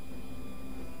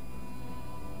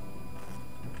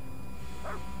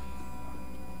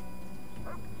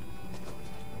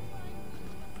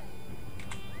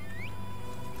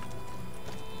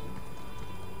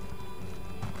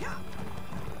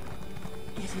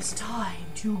 It is time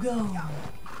to go.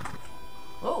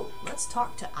 Oh, let's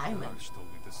talk to Island. Raj told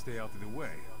me to stay out of the way.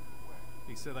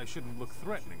 He said I shouldn't look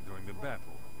threatening during the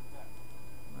battle.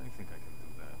 I think I can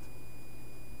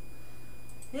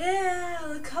do Yeah,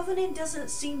 the Covenant doesn't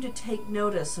seem to take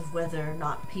notice of whether or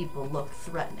not people look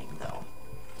threatening, though.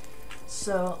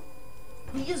 So,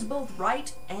 he is both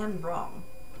right and wrong.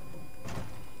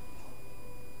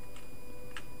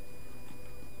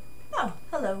 Oh,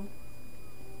 hello.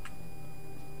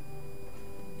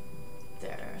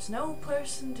 There's no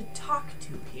person to talk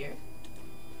to here.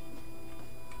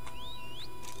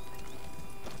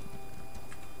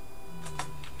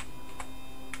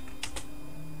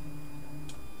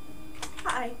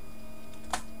 Hi.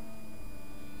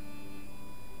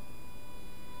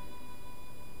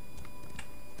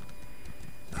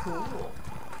 Cool.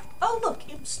 Oh, look,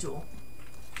 imp stool.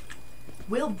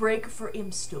 We'll break for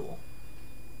imp stool.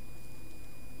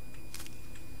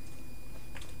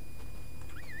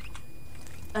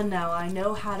 And now I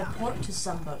know how to point to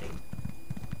somebody.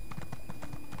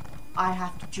 I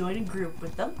have to join a group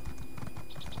with them.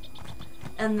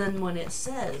 And then when it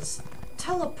says,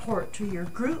 teleport to your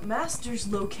group master's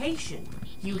location,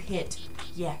 you hit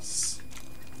yes.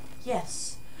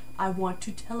 Yes, I want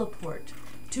to teleport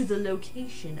to the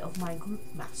location of my group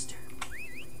master.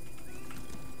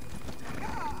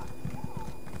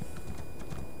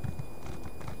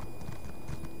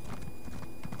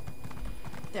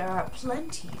 There are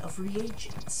plenty of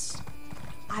reagents.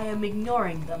 I am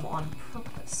ignoring them on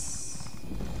purpose.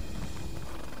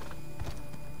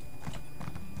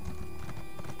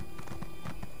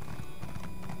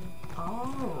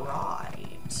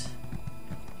 Alright.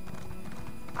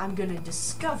 I'm gonna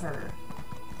discover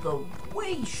the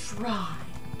Way Shrine.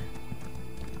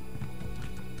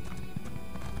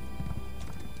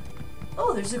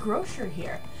 Oh, there's a grocer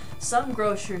here. Some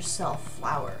grocers sell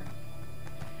flour,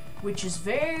 which is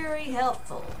very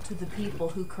helpful to the people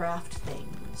who craft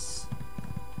things.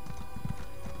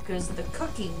 Because the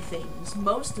cooking things,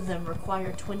 most of them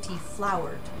require 20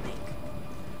 flour to make.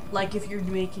 Like if you're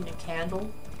making a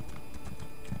candle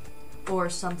or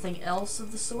something else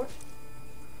of the sort.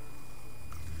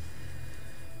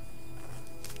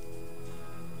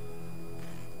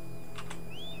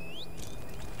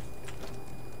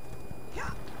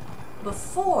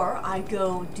 Before I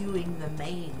go doing the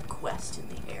main quest in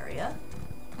the area,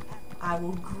 I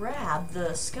will grab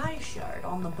the sky shard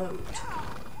on the boat.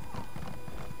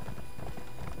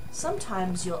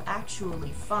 Sometimes you'll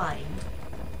actually find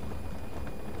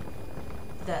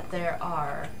that there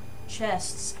are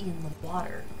chests in the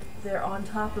water. They're on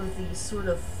top of these sort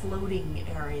of floating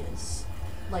areas,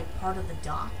 like part of the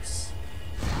docks.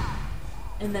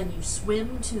 And then you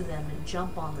swim to them and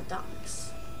jump on the docks.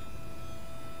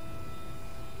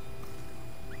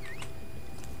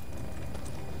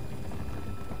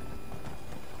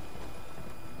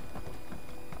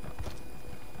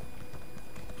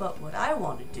 But what I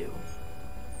want to do,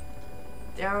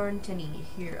 there aren't any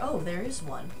here. Oh, there is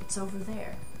one. It's over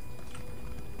there.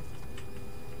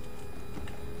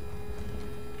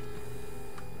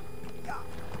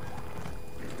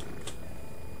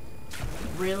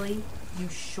 Really? You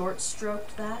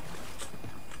short-stroked that?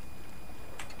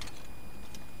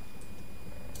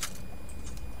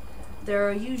 There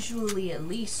are usually at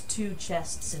least 2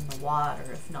 chests in the water,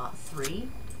 if not 3,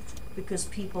 because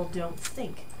people don't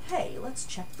think, hey, let's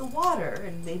check the water,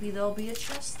 and maybe there'll be a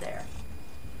chest there.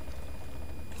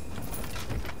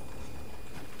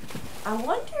 I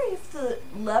wonder if the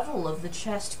level of the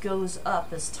chest goes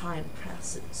up as time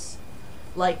passes.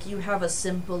 Like, you have a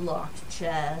simple locked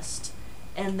chest,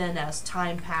 and then as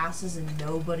time passes and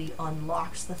nobody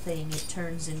unlocks the thing, it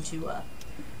turns into a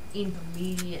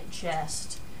intermediate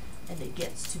chest, and it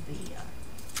gets to be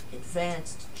a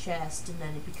advanced chest, and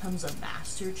then it becomes a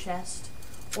master chest.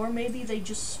 Or maybe they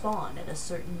just spawn at a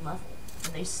certain level,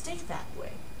 and they stay that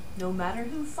way, no matter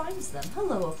who finds them.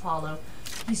 Hello, Apollo.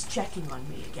 He's checking on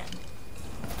me again.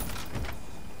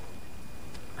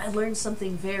 I learned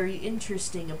something very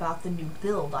interesting about the new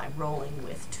build I'm rolling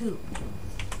with, too.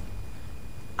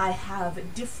 I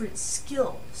have different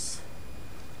skills.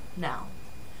 Now,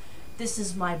 this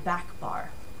is my back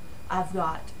bar. I've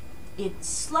got it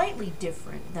slightly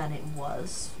different than it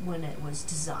was when it was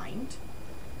designed.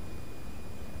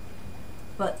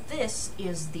 But this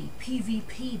is the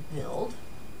PvP build,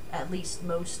 at least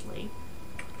mostly,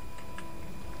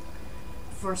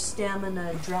 for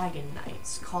Stamina Dragon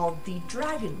Knights, called the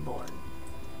Dragonborn.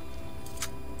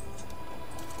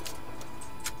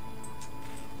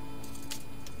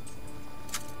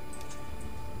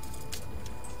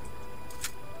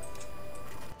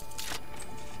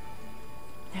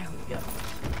 There we go.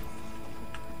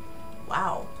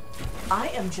 Wow. I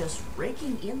am just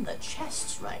raking in the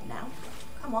chests right now.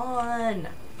 Come on!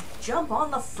 Jump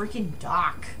on the freaking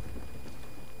dock!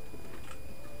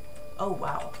 Oh,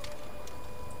 wow.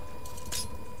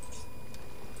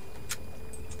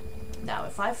 Now,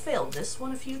 if I've failed this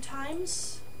one a few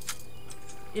times,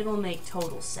 it'll make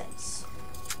total sense.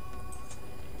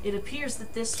 It appears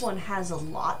that this one has a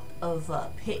lot of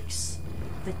picks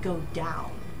that go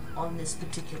down on this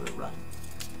particular run.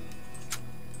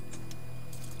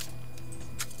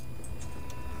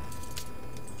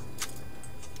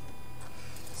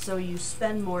 So you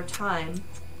spend more time.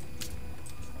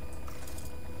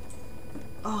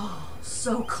 Oh,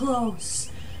 so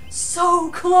close! So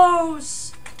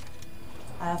close!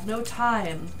 I have no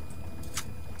time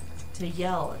to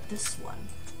yell at this one.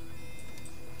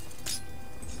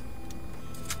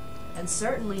 And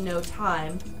certainly no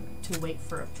time to wait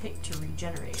for a pick to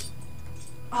regenerate.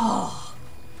 Oh!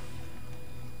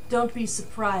 Don't be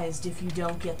surprised if you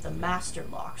don't get the master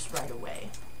locks right away.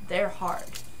 They're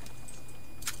hard.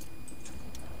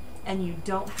 And you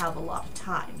don't have a lot of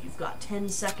time. You've got 10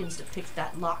 seconds to pick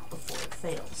that lock before it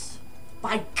fails.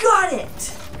 I got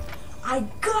it! I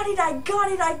got it! I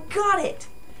got it! I got it!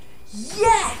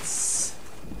 Yes!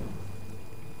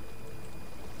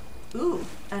 Ooh,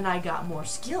 and I got more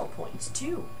skill points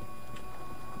too.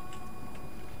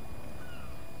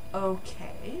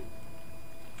 Okay.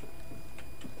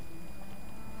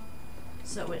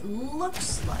 So it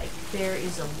looks like there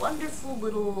is a wonderful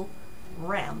little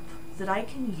ramp that I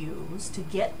can use to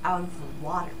get out of the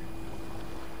water.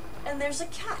 And there's a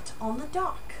cat on the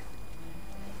dock.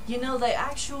 You know, they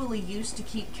actually used to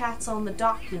keep cats on the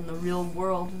dock in the real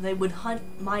world. They would hunt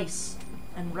mice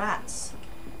and rats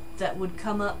that would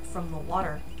come up from the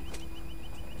water.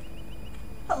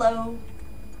 Hello.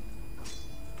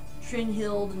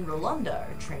 Trinhild and Rolanda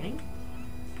are training.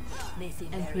 They seem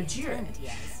and very Pajira. intent,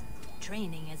 yes.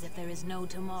 Training as if there is no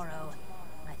tomorrow.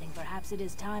 I think perhaps it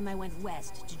is time I went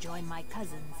west to join my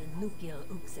cousins in Lukil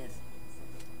Uxith.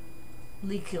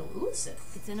 Lukil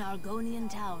Uxith? It's an Argonian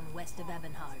town west of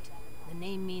Ebonheart. The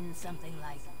name means something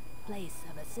like place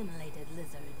of assimilated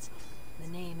lizards. The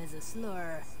name is a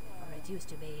slur, or it used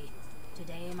to be.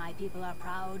 Today my people are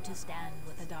proud to stand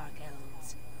with the Dark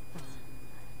Elves.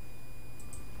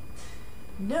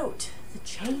 Note the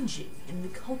changing in the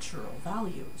cultural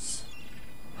values.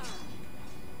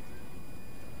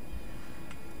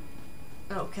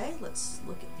 Okay, let's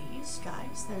look at these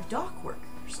guys. They're dock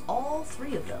workers, all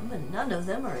three of them, and none of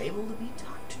them are able to be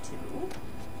talked to.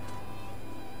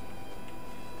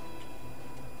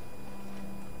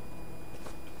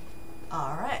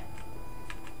 Alright.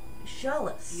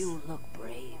 Shellis. You look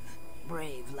brave.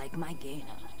 Brave like my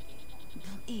Gaina.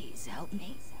 Please help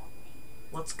me.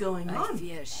 What's going on? I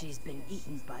fear she's been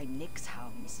eaten by Nyx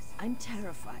hounds. I'm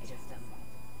terrified of them.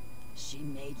 She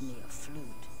made me a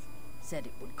flute. Said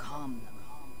it would calm them.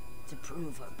 To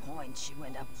prove her point, she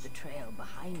went up the trail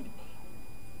behind me.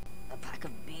 A pack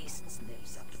of beasts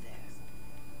lives up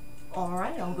there.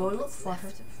 Alright, I'll go look for her.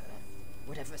 Left of her.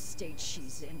 Whatever state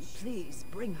she's in, please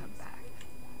bring her back.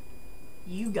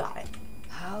 You got it.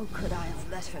 How could I have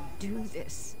let her do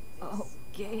this? Oh,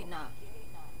 Gaina.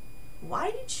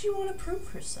 Why did she want to prove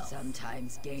herself?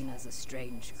 Sometimes Gaina's a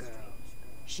strange girl.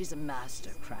 She's a master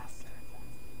crafter.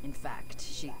 In fact,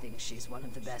 she thinks she's one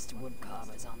of the best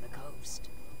woodcarvers on the coast.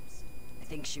 I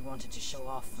think she wanted to show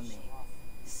off for me.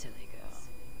 Silly girl.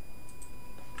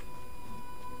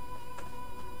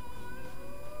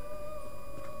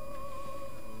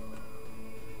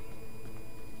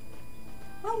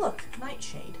 Oh look,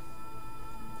 Nightshade.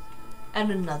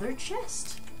 And another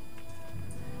chest.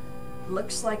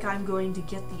 Looks like I'm going to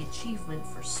get the achievement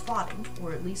for spotting,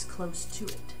 or at least close to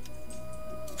it.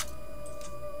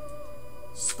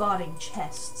 Spotting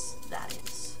chests, that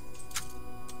is.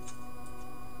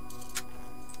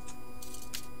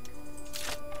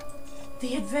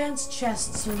 The advanced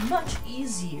chests are much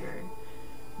easier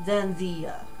than the,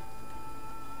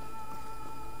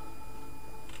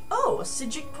 Oh, a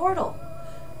Sigic portal!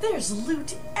 There's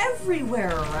loot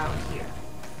everywhere around here!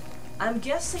 I'm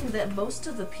guessing that most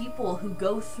of the people who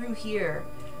go through here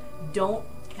don't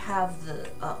have the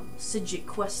Sigic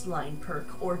questline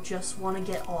perk, or just want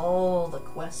to get all the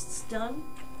quests done,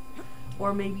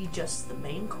 or maybe just the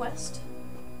main quest.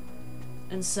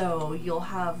 And so you'll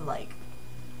have, like,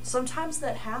 sometimes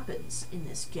that happens in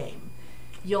this game.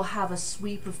 You'll have a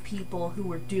sweep of people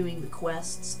who are doing the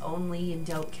quests only and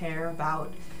don't care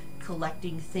about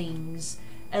collecting things,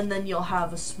 and then you'll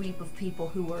have a sweep of people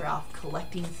who are off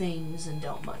collecting things and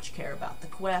don't much care about the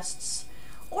quests,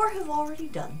 or have already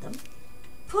done them.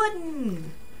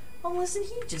 Puddin'! Oh, isn't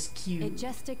he just cute? It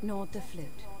just ignored the flute.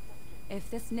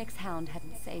 If this Nyx hound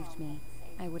hadn't saved me,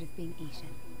 I would have been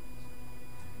eaten.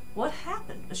 What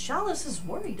happened? Shallis is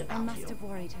worried about you. I must have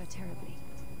worried her terribly.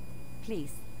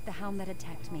 Please, the hound that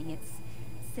attacked me, it's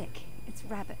sick. It's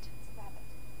rabid.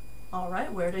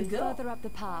 Alright, where to go? Further up the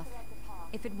path,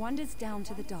 if it wanders down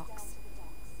to the docks.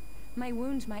 My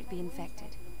wound might be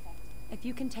infected. If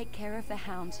you can take care of the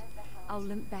hound, I'll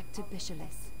limp back to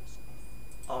Bisholis.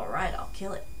 Alright, I'll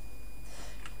kill it.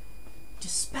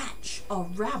 Dispatch a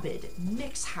rabid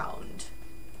Nyx hound.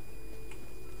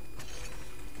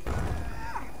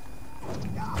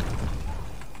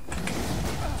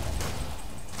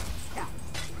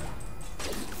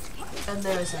 And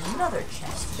there's another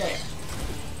chest there.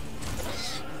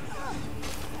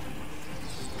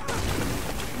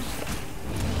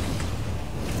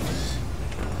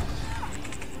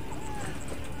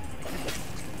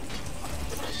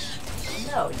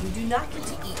 No, you do not get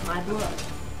to eat my blood.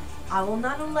 I will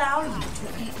not allow you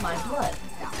to eat my blood.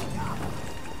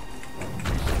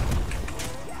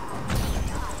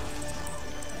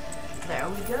 There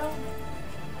we go.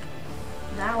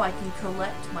 Now I can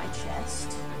collect my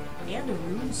chest and a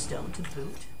runestone to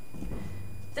boot.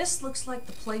 This looks like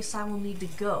the place I will need to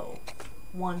go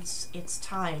once it's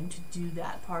time to do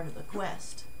that part of the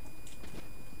quest.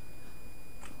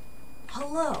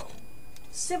 Hello,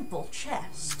 simple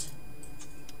chest.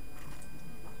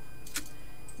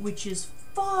 Which is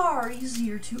far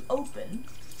easier to open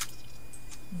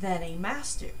than a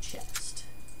master chest.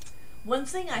 One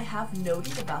thing I have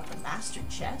noted about the master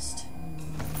chest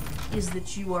is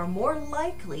that you are more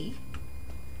likely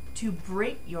to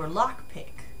break your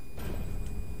lockpick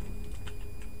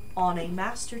on a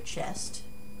master chest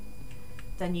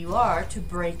than you are to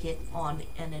break it on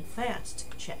an advanced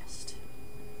chest.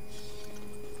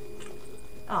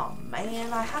 Oh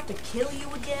man, I have to kill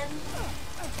you again?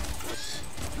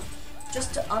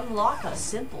 Just to unlock a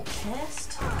simple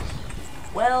chest?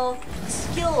 Well,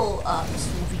 skill ups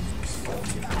will be useful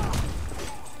to me.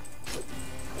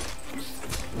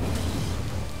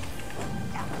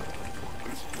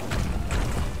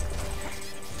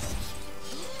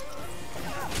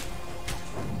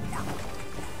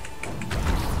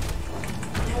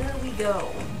 There we go.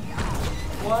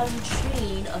 One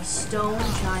chain of stone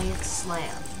giant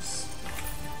slams.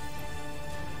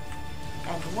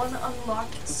 And one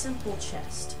unlocked simple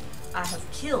chest. I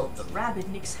have killed the rabid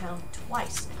Nyx hound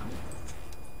twice now.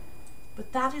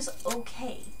 But that is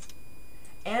okay.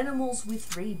 Animals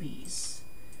with rabies.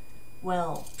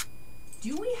 Well,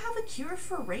 do we have a cure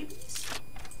for rabies?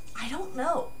 I don't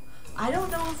know. I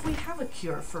don't know if we have a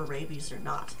cure for rabies or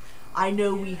not. I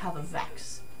know we have a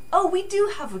vax. Oh, we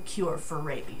do have a cure for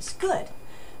rabies. Good.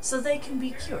 So they can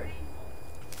be cured.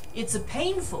 It's a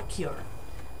painful cure.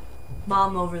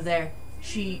 Mom over there,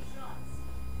 she...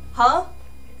 Huh?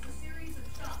 It's a series of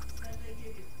shots that they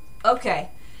give you. Okay.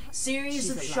 Series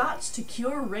of shots to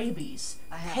cure rabies.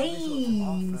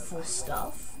 Painful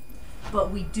stuff,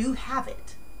 but we do have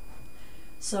it.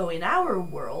 So in our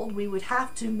world, we would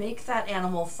have to make that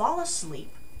animal fall asleep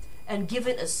and give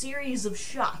it a series of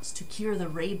shots to cure the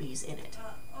rabies in it.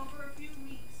 Over a few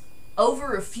weeks.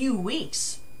 Over a few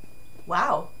weeks?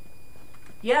 Wow.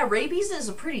 Yeah, rabies is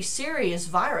a pretty serious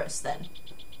virus then.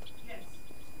 Yes.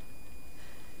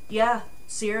 Yeah,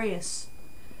 serious.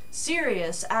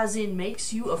 Serious as in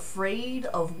makes you afraid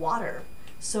of water.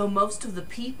 So most of the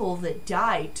people that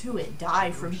die to it die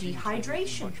from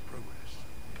dehydration.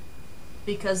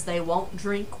 Because they won't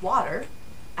drink water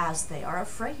as they are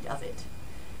afraid of it.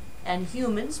 And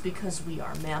humans, because we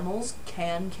are mammals,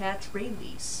 can catch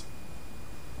rabies.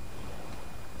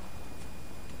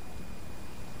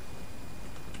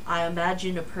 I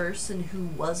imagine a person who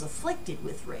was afflicted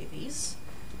with rabies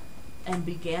and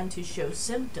began to show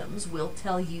symptoms will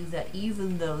tell you that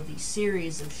even though the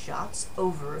series of shots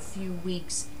over a few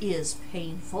weeks is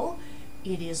painful,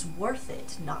 it is worth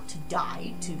it not to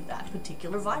die to that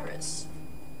particular virus.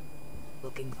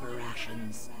 Looking for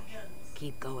rations.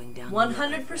 Keep going down.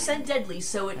 100% deadly,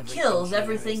 so it kills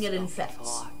everything it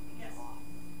infects.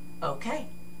 Okay.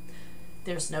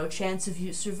 There's no chance of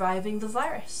you surviving the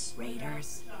virus.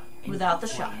 Raiders. Without the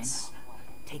shots.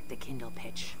 Take the Kindle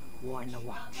pitch. Warn the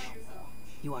watch.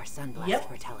 You are sunblessed Yep.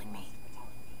 for telling me.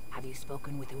 Have you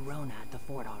spoken with Urona at the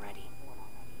fort already?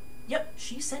 Yep,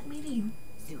 she sent me to you.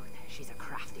 Zuth, she's a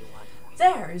crafty one.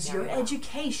 There is your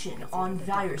education on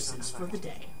viruses for the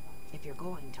day. If you're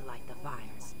going to light the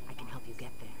fires, I can help you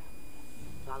get there.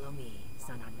 Follow me,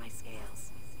 sun on my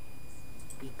scales.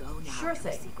 We go now Sure to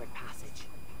thing. a secret passage.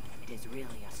 It is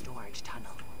really a storage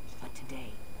tunnel, but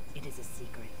today it is a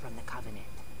secret from the Covenant.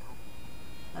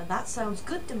 And that sounds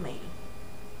good to me.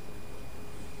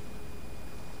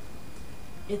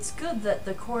 It's good that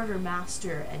the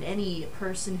quartermaster and any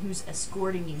person who's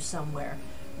escorting you somewhere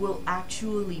will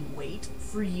actually wait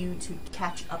for you to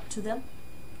catch up to them.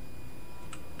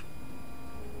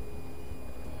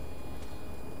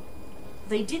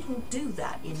 They didn't do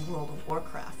that in World of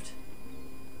Warcraft.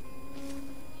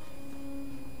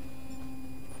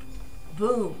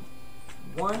 Boom.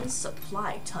 One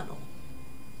supply tunnel.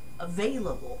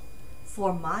 Available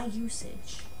for my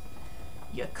usage.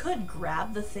 You could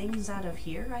grab the things out of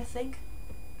here, I think.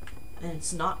 And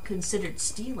it's not considered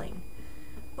stealing.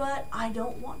 But I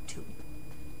don't want to.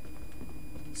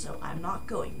 So I'm not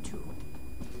going to.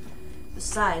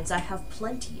 Besides, I have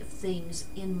plenty of things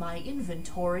in my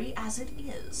inventory as it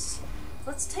is.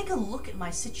 Let's take a look at my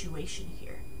situation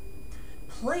here.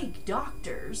 Plague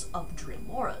Doctors of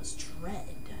Dhalmora's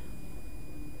Dread.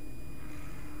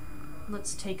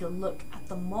 Let's take a look at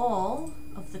the Maul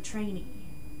of the Trainee.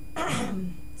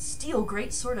 Steel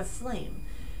Greatsword of Flame.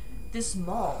 This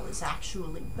Maul is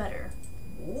actually better.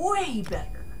 Way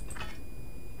better.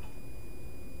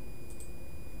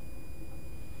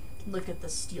 Look at the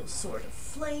Steel Sword of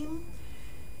Flame.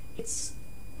 It's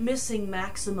missing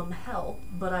maximum health,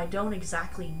 but I don't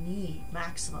exactly need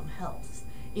maximum health.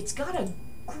 It's got a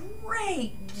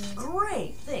great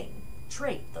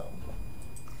trait though.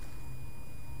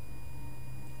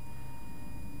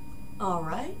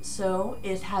 Alright, so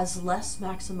it has less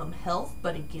maximum health,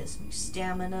 but it gives me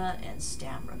stamina and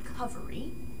stam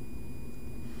recovery.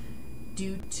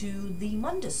 Due to the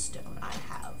Mundus Stone I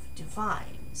have,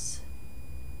 Divines.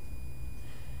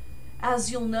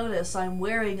 As you'll notice, I'm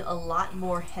wearing a lot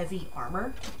more heavy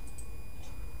armor.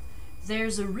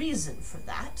 There's a reason for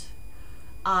that.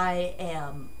 I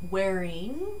am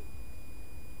wearing,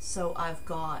 so I've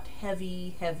got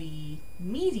heavy,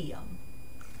 medium,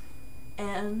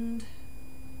 and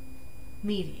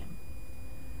medium.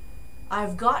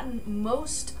 I've gotten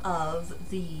most of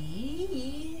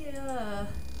the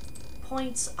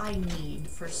points I need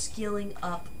for skilling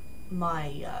up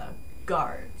my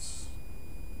guards.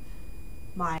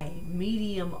 My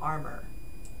medium armor.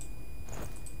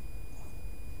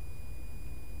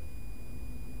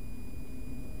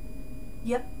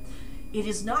 Yep, it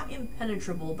is not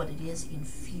impenetrable, but it is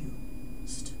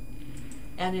infused.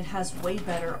 And it has way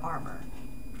better armor.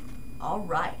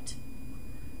 Alright.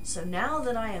 So now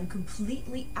that I am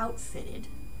completely outfitted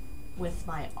with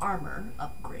my armor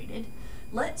upgraded,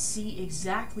 let's see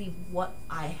exactly what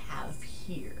I have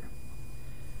here.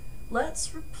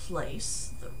 Let's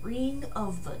replace the Ring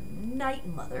of the Night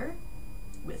Mother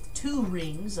with 2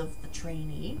 rings of the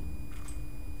Trainee.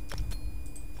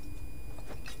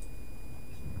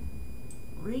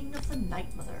 Ring of the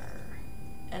Night Mother.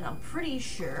 And I'm pretty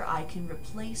sure I can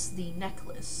replace the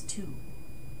necklace too.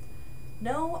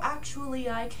 No, actually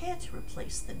I can't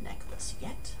replace the necklace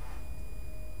yet.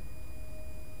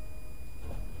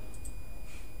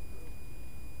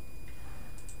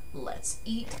 Let's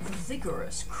eat the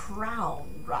Vigorous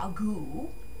Crown Ragu.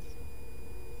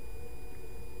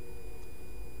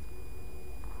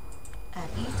 And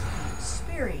eat the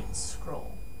Experience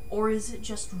Scroll. Or is it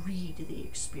just read the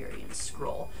Experience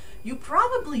Scroll? You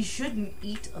probably shouldn't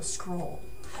eat a scroll.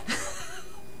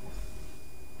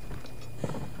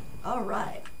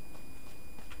 Alright.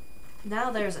 Now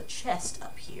there's a chest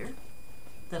up here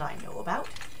that I know about.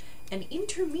 An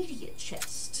intermediate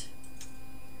chest,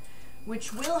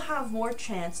 which will have more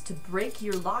chance to break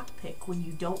your lockpick when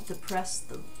you don't depress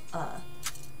the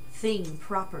thing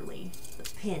properly, the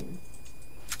pin,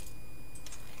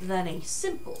 than a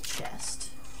simple chest.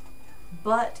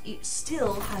 But it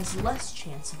still has less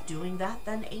chance of doing that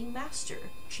than a master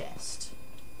chest.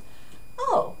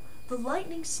 Oh, the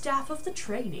Lightning Staff of the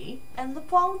Trainee and the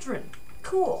Pauldron.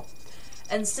 Cool.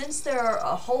 And since there are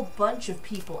a whole bunch of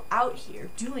people out here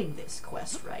doing this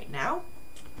quest right now,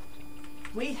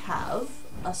 we have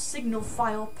a signal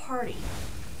file party.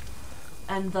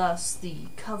 And thus the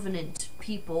Covenant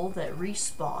people that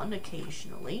respawn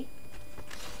occasionally.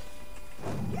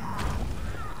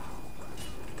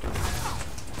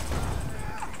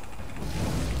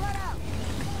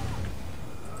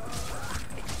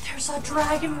 There's a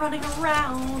dragon running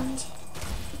around.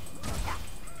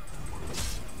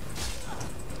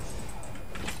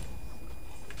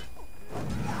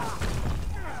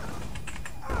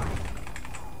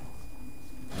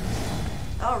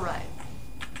 Alright.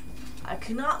 I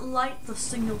cannot light the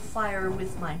signal fire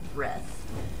with my breath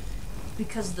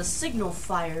because the signal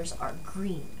fires are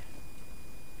green.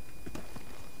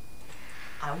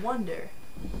 I wonder,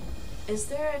 is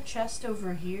there a chest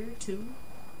over here too?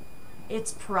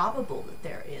 It's probable that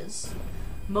there is.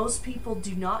 Most people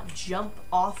do not jump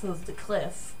off of the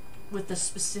cliff with the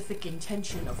specific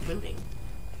intention of looting.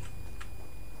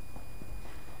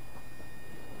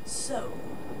 So,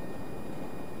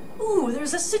 ooh,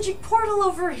 there's a Psijic portal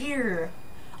over here!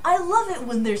 I love it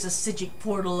when there's a Psijic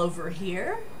portal over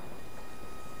here!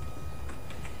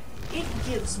 It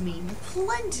gives me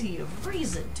plenty of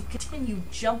reason to continue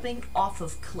jumping off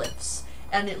of cliffs.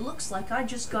 And it looks like I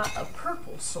just got a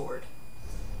purple sword.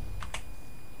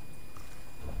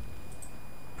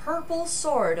 Purple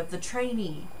sword of the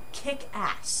trainee. Kick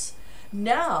ass.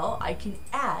 Now I can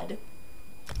add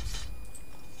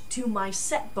to my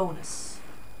set bonus.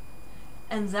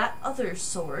 And that other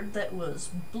sword that was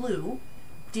blue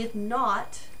did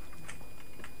not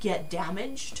get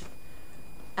damaged.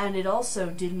 And it also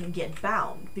didn't get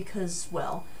bound because,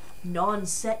 well,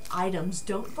 non-set items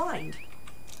don't bind.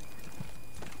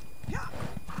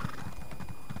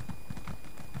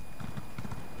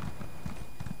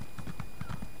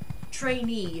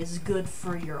 Trainee is good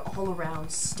for your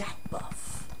all-around stat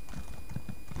buff.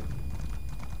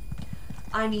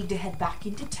 I need to head back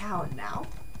into town now.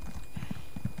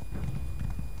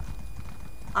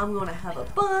 I'm gonna have a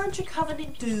bunch of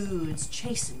Covenant dudes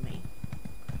chasing me.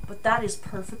 But that is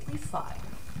perfectly fine.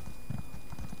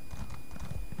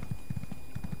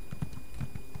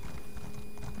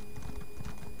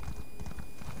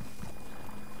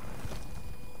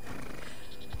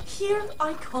 Here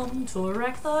I come to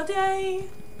wreck the day.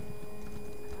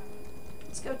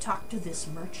 Let's go talk to this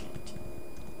merchant.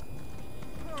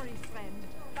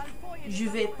 Je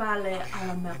vais parler à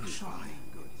la marchande.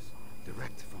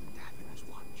 Direct from Davon's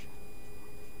watch.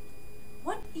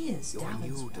 What is You're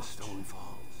Davon's new to watch? Stone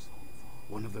Falls,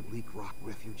 one of the Bleak Rock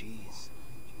refugees.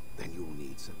 Then you'll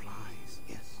need supplies,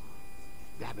 yes.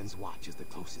 Davon's watch is the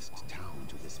closest town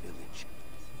to this village.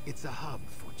 It's a hub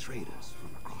for traders from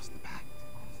across the pact.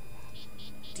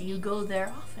 Do you go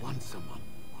there often? Once a month,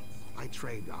 I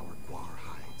trade our guar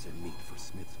hides and meat for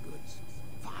smith's goods,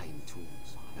 fine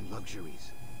tools, and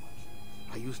luxuries.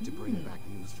 I used to bring back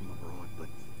news from abroad, but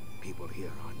people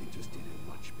here aren't interested in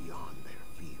much beyond their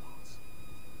fields.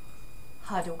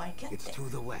 How do I get It's there? through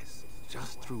the west,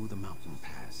 just through the mountain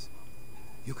pass.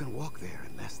 You can walk there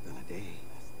in less than a day.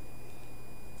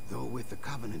 Though with the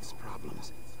Covenant's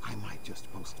problems, I might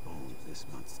just postpone this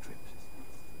month's trip.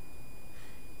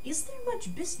 Is there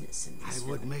much business in this I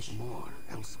would village? make more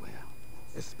elsewhere,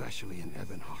 especially in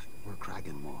Ebonheart or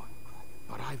Kraganmore.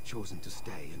 But I've chosen to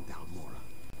stay in Dhalmora.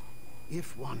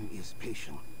 If one is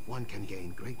patient, one can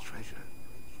gain great treasure.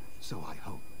 So I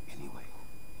hope, anyway.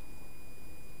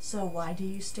 So why do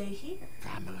you stay here?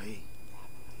 Family.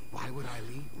 Why would I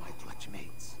leave my clutch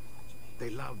mates? They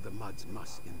love the mud's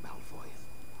musk in Balfoy.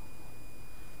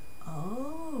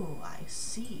 Oh, I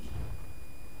see.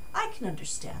 I can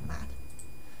understand that.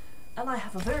 And I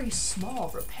have a very small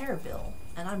repair bill,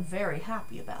 and I'm very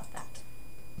happy about that.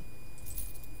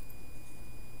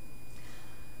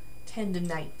 10 to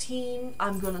 19,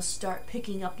 I'm gonna start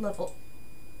picking up level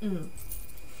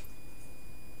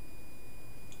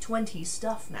 20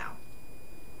 stuff now.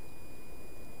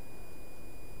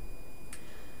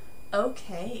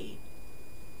 Okay.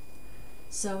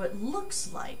 So it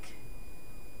looks like...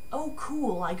 Oh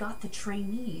cool, I got the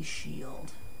trainee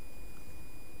shield.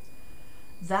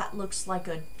 That looks like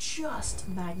a just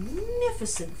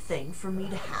magnificent thing for me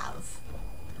to have.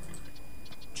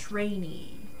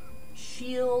 Trainee.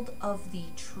 Shield of the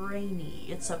trainee.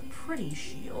 It's a pretty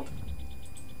shield.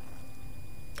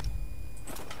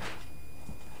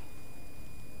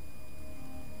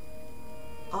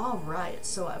 Alright,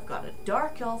 so I've got a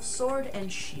Dark Elf sword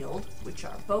and shield, which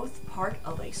are both part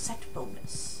of a set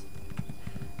bonus.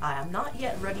 I am not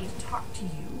yet ready to talk to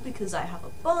you because I have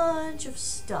a bunch of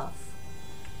stuff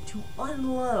to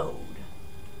unload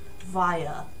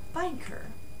via Banker.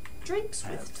 Drinks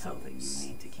Have with something toes. you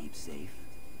need to keep safe.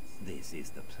 This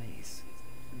is the place.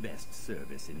 Best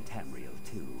service in Tamriel,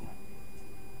 too.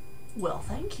 Well,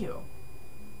 thank you.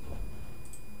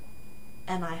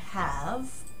 And I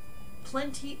have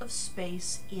plenty of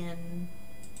space in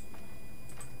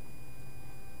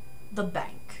the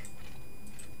bank.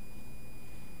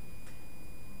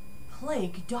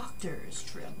 Plague Doctors,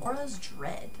 Dhalmora's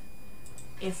Dread.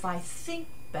 If I think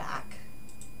back,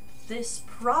 this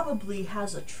probably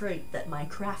has a trait that my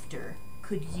crafter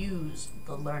could use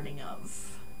the learning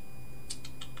of.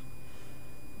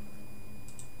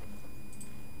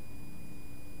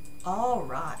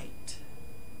 Alright.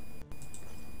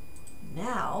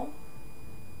 Now,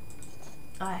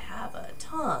 I have a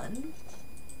ton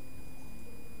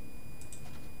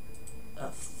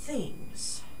of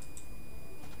things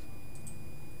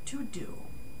to do.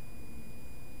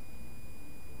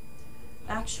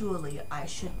 Actually, I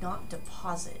should not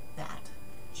deposit that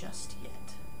just yet.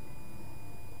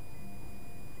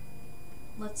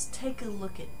 Let's take a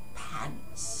look at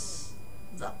pants.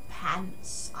 The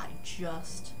pants I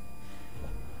just...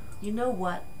 You know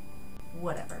what?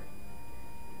 Whatever.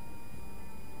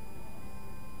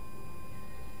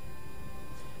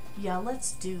 Yeah,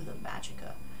 let's do the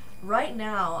magicka. Right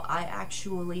now, I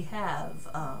actually have,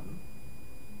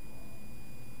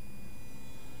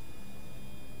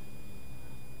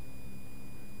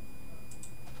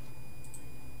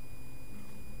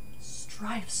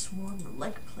 Strife Swarm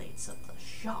leg plates of the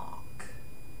shock.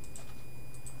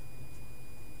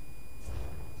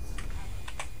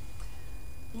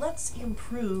 Let's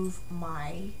improve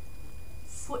my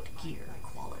foot gear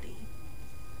quality.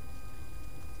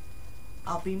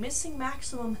 I'll be missing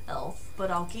maximum health, but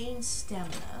I'll gain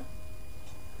stamina.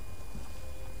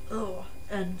 Oh,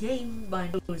 and gain my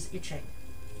nose itching.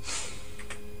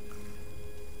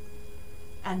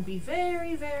 And be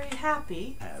very, very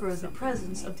happy for the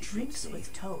presence of drinks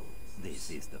with toad. This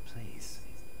is the place.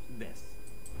 Best.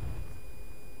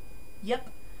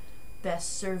 Yep.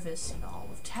 Best service in all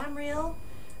of Tamriel,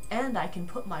 and I can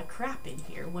put my crap in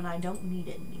here when I don't need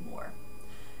it anymore.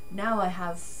 Now I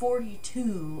have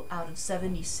 42 out of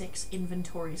 76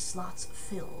 inventory slots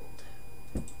filled.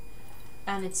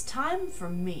 And it's time for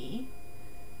me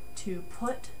to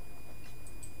put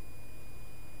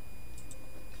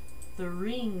the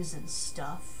rings and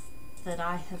stuff that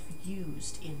I have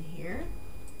used in here.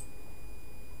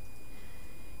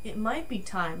 It might be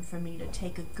time for me to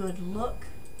take a good look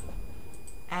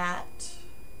at...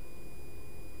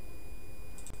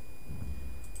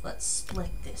 Let's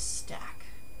split this stack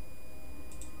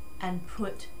and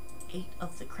put 8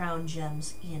 of the crown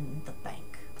gems in the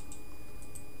bank.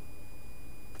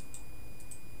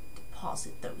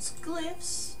 Deposit those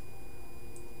glyphs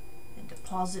and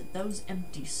deposit those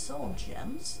empty soul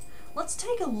gems. Let's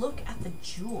take a look at the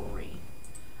jewelry.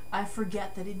 I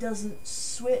forget that it doesn't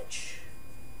switch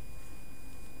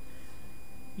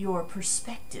your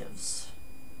perspectives.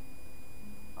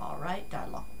 Alright,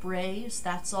 Dialogue Braves,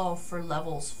 that's all for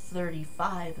levels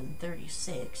 35 and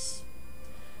 36.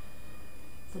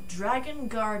 The Dragon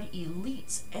Guard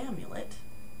Elite's Amulet.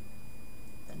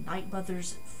 The Night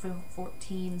Mothers at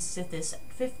 14, Sithis at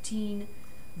 15,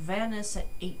 Vanus at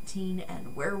 18,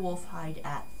 and Werewolf Hide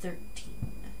at 13.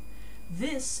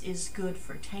 This is good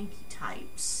for tanky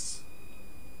types.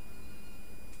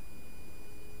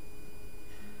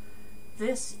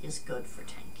 This is good for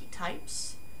tanky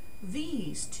types.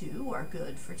 These two are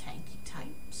good for tanky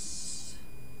types.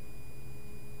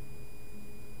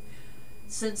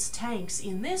 Since tanks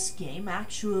in this game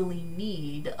actually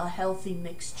need a healthy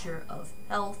mixture of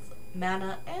health,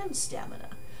 mana, and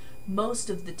stamina, most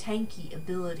of the tanky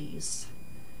abilities,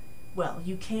 well,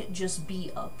 you can't just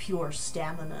be a pure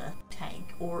stamina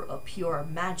tank or a pure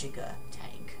magicka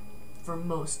tank for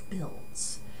most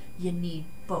builds. You need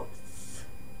both.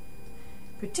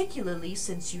 Particularly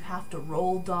since you have to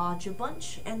roll dodge a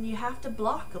bunch and you have to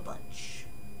block a bunch.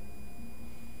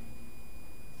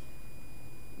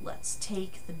 Let's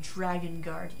take the Dragon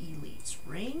Guard Elite's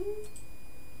ring,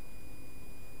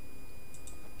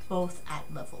 both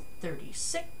at level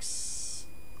 36,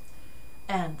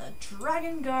 and the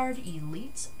Dragon Guard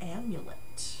Elite's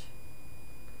amulet.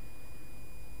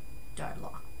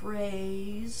 Darlock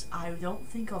Braze, I don't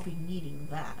think I'll be needing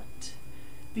that,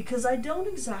 because I don't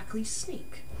exactly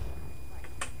sneak.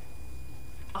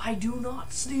 I do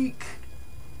not sneak!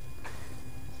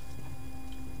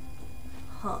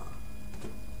 Huh.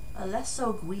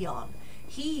 Allesso Guillon.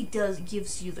 He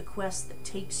gives you the quest that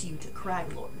takes you to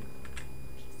Craglord.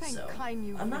 So,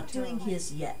 I'm not doing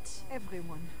his yet.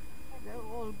 Everyone. They're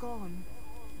all gone.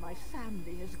 My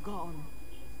family is gone.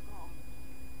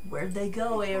 Where'd they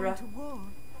go, Era? To war,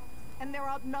 and they're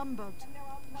outnumbered.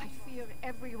 I fear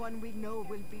everyone we know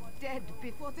will be dead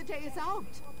before the day is out.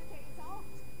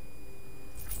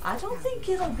 I don't think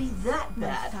it'll be that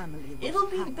bad. It'll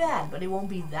be bad, but it won't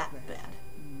be that bad.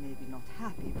 Maybe not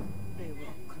happy, but they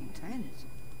were content.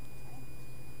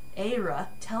 Era,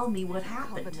 tell me what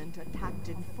happened. The Covenant attacked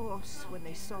in force when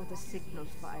they saw the signal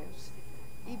fires.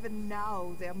 Even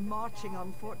now, they're marching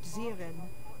on Fort Ziren.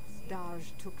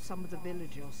 Darj took some of the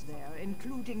villagers there,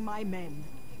 including my men.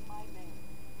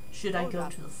 Should I go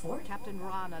to the fort? Captain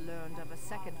Rana learned of a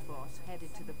second force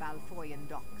headed to the Balfoyan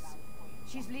docks.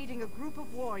 She's leading a group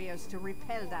of warriors to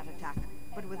repel that attack,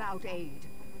 but without aid.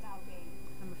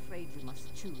 I'm afraid you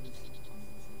must choose.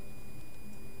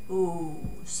 Ooh,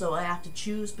 so I have to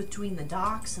choose between the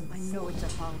docks and the fort. I know it's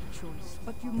a hard choice,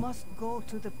 but you must go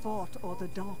to the fort or the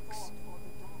docks.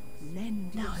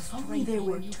 Lend now, if only there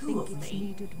were two of me.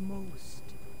 Needed most.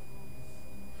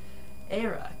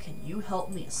 Era, can you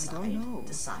help me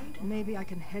decide? Maybe I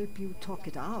can help you talk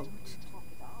it out.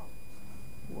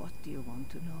 What do you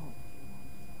want to know?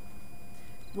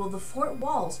 Will the fort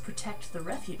walls protect the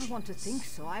refugees? I want to think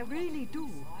so, I really do.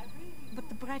 But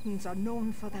the Bretons are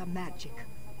known for their magic.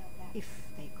 If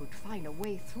they could find a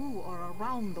way through or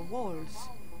around the walls.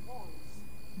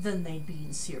 Then they'd be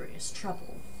in serious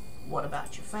trouble. What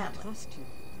about your family? Trust you.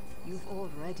 You've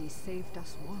already saved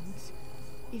us once.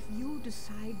 If you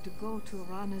decide to go to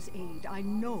Rana's aid, I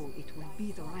know it will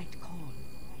be the right call.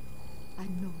 I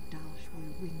know Dash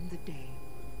will win the day.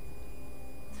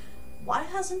 Why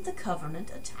hasn't the Covenant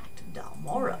attacked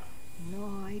Dhalmora?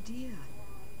 No idea.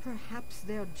 Perhaps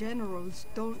their generals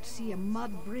don't see a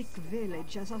mud brick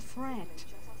village as a threat.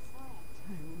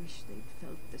 I wish they'd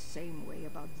felt the same way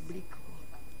about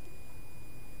Bleakrock.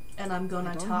 And I'm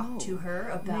gonna talk to her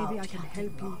about Maybe I can Captain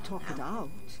help you talk it out.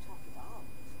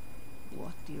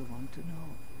 What do you want to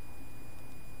know?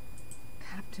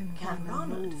 Captain Rana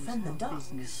knows defend the her docks.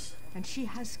 business, and she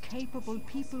has capable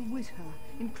people with her,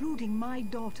 including my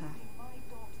daughter.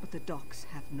 But the docks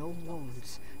have no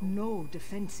walls, no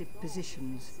defensive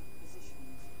positions.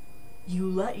 You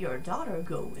let your daughter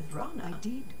go with Rana? I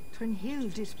did.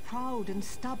 Trinhild is proud and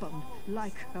stubborn,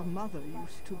 like her mother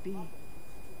used to be.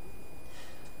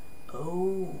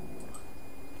 Oh.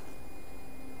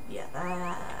 Yeah,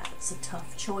 that's a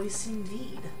tough choice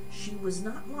indeed. She was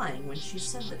not lying when she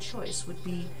said the choice would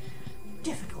be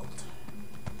difficult.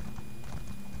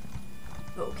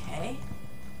 Okay.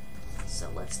 So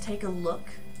let's take a look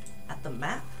at the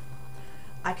map.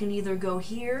 I can either go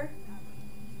here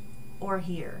or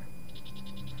here.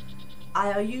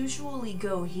 I usually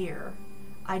go here.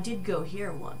 I did go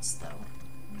here once though.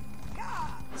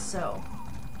 So,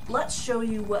 let's show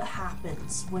you what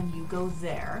happens when you go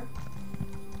there.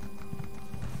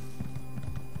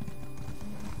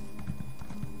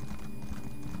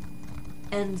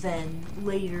 And then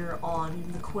later on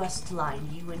in the quest line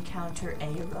you encounter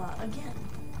Aira again.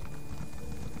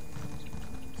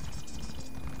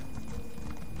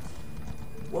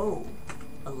 Whoa,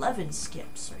 11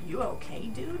 skips. Are you okay,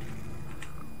 dude?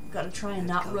 Gotta try and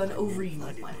not run over you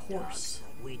with my horse.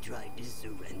 We tried to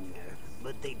surrender,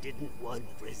 but they didn't want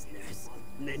prisoners.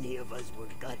 Many of us were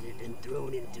gutted and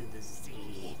thrown into the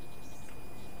sea.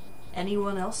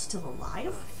 Anyone else still A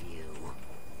alive? few.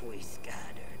 We scattered.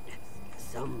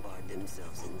 Some barred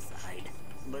themselves inside,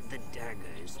 but the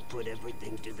daggers put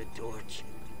everything to the torch.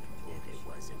 If it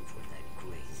wasn't for that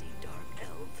crazy dark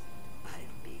elf,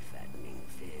 I'd be fattening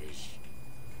fish.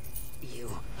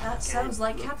 That sounds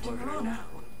like Look Captain for her Rana. now.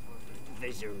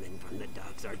 Fishermen from the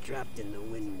docks are trapped in the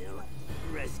windmill.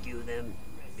 Rescue them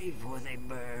before they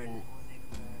burn.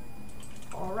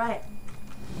 Alright.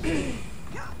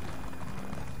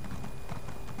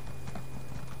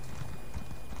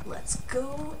 Let's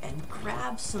go and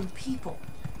grab some people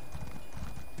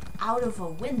out of a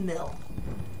windmill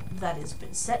that has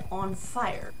been set on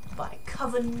fire by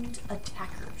Covenant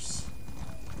attackers.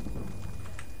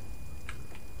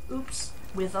 Oops.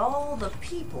 With all the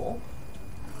people...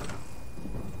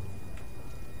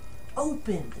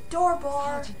 Open the door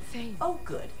bar. Sergeant Thane. Oh,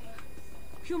 good.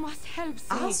 You must help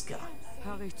Thane. Asuka.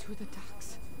 Hurry to the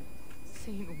docks.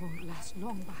 Thane won't last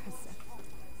long by herself.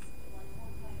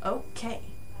 Okay.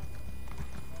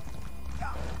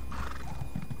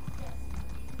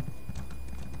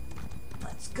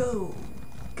 Let's go.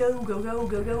 Go, go, go,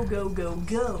 go, go, go, go,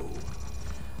 go.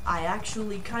 I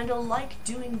actually kind of like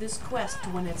doing this quest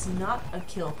when it's not a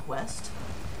kill quest.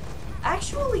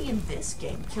 Actually, in this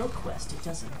game, kill quest, it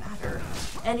doesn't matter.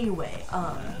 Anyway,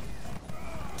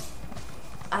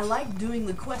 I like doing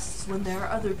the quests when there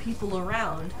are other people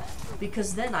around,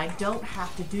 because then I don't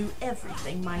have to do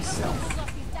everything myself.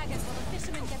 Lost these daggers while the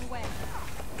fishermen get away.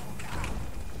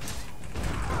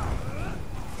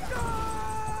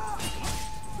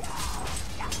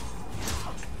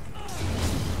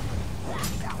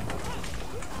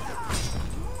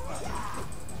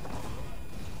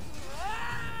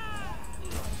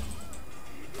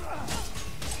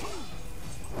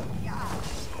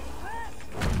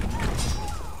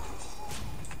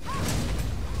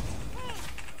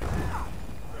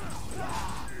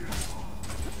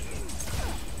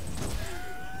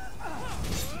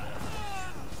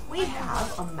 We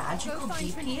have a magical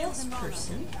DPS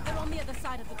person They're on the other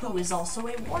side of the who is also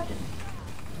a warden.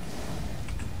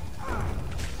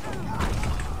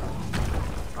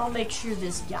 I'll make sure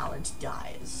this gallant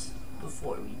dies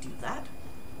before we do that.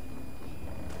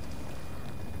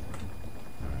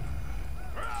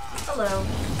 Hello.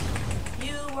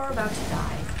 You are about to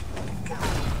die.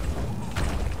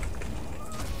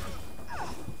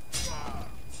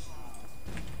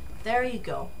 There you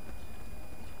go.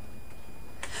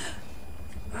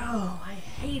 Oh, I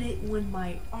hate it when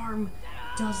my arm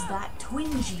does that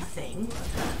twingy thing.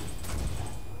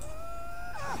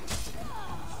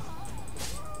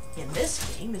 In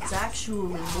this game, it's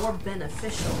actually more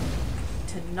beneficial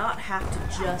to not have to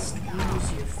just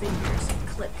use your fingers and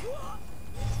click.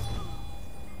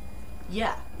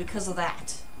 Yeah, because of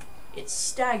that. It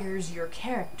staggers your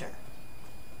character.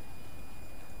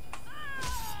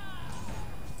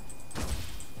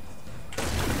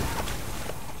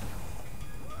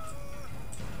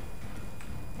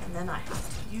 And then I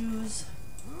have to use...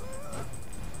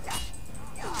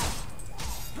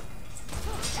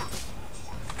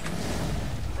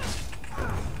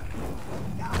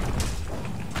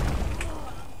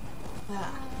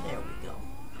 there we go.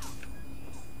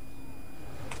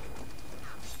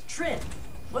 Trin,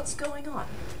 what's going on?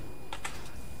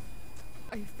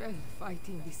 I fell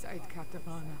fighting beside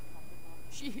Katavana.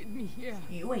 She hid me here.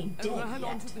 You ain't dead and ran yet.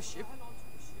 onto the ship.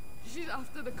 She's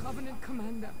after the Covenant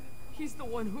commander. He's the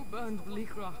one who burned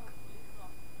Bleak Rock.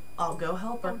 I'll go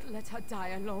help her. Don't let her die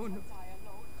alone.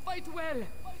 Fight well.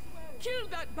 Kill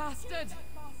that bastard.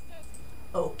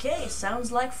 Okay,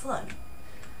 sounds like fun.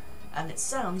 And it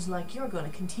sounds like you're going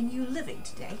to continue living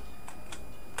today.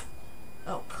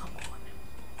 Oh, come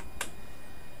on.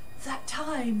 That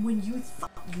time when you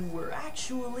thought you were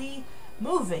actually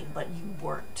moving, but you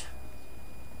weren't.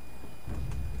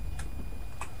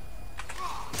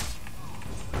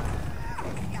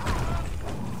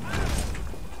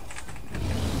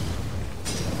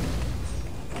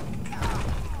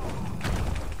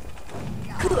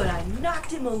 Good, I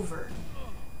knocked him over.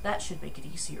 That should make it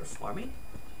easier for me.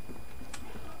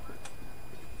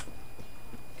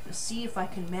 Gonna see if I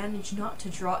can manage not to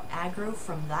draw aggro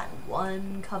from that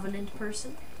one Covenant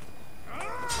person.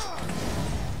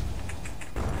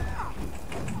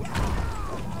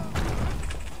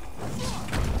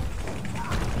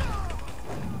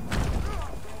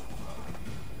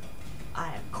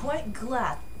 I am quite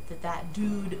glad that that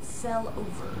dude fell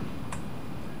over,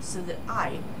 so that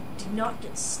I did not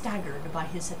get staggered by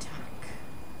his attack.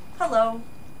 Hello.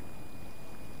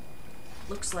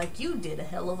 Looks like you did a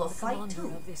hell of a fight The too.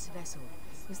 commander of this vessel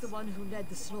was the one who led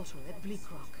the slaughter at Bleak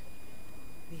Rock.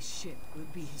 This ship will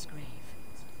be his grave.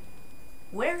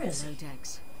 Where is he?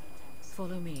 Decks.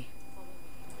 Follow me.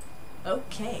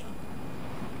 Okay.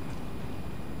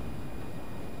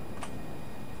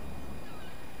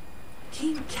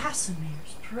 King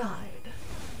Casimir's Pride.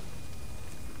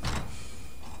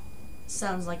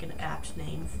 Sounds like an apt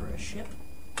name for a ship.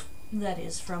 That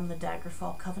is from the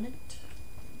Daggerfall Covenant.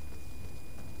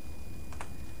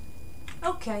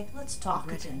 Okay, let's talk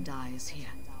Breton again. dies here.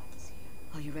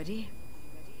 Are you ready?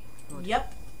 Good.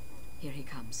 Yep. Here he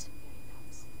comes.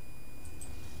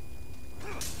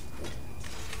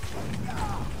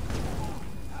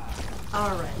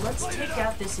 Alright, let's take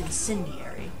out this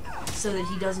incendiary so that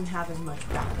he doesn't have as much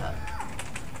backup.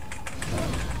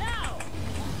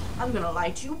 I'm gonna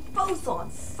light you both on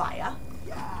fire.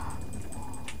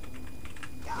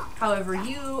 However,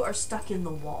 you are stuck in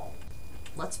the wall.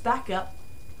 Let's back up.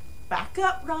 Back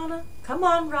up, Rana. Come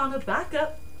on, Rana. Back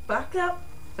up. Back up.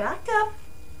 Back up.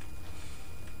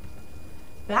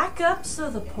 Back up so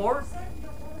the poor...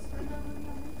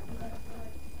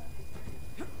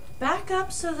 Back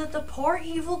up so that the poor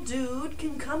evil dude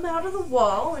can come out of the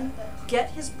wall and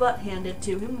get his butt handed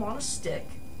to him on a stick.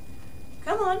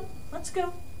 Come on. Let's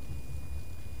go.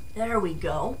 There we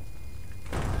go.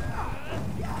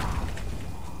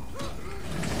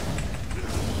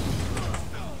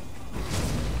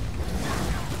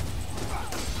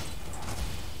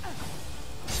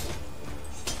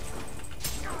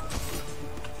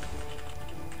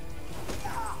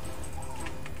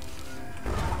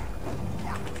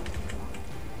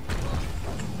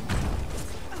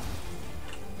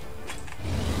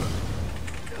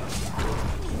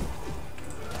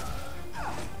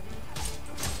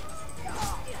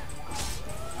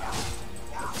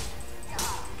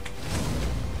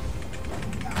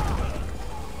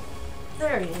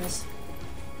 There he is.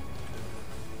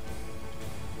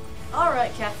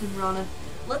 Alright, Captain Rana.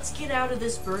 Let's get out of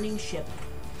this burning ship.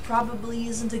 Probably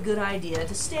isn't a good idea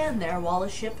to stand there while a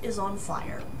ship is on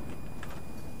fire.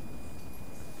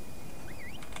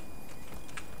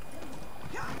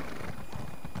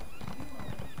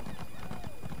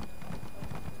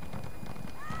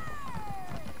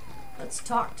 Let's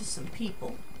talk to some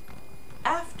people.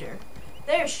 After,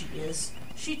 there she is.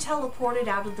 She teleported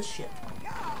out of the ship.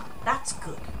 That's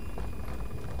good.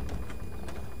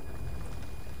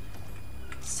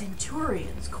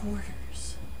 Centurion's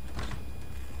quarters.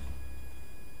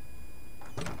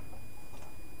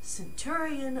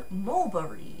 Centurion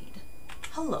Mulberreed.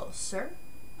 Hello, sir.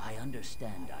 I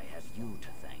understand I have you to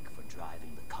thank for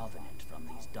driving the Covenant from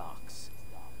these docks.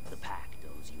 The Pact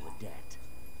owes you a debt.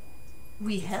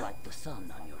 We It's have... like the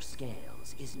sun on your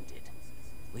scales, isn't it?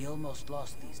 We almost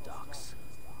lost these docks.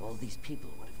 All these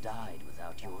people would have died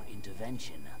without your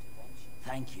intervention.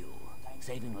 Thank you.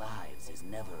 Saving lives is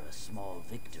never a small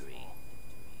victory.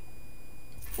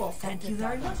 Well, thank you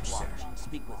very much, sir.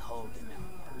 Speak with Holden.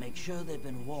 Make sure they've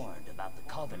been warned about the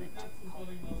Covenant.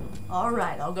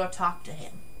 Alright, I'll go talk to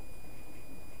him.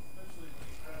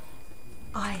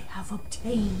 I have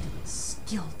obtained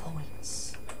skill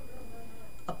points.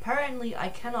 Apparently, I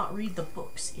cannot read the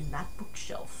books in that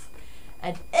bookshelf.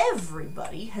 And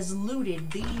everybody has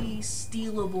looted these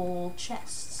stealable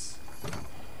chests.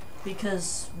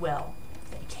 Because, well,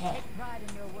 they can. Take pride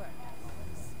in your work.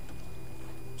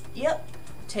 Yep,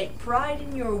 take pride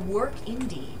in your work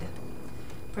indeed.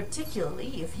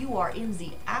 Particularly if you are in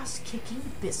the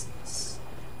ass-kicking business.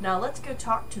 Now let's go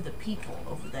talk to the people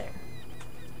over there.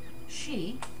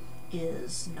 She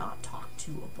is not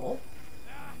talk-toable.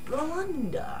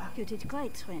 Rolanda. You did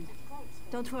great, Rin.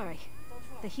 Don't worry.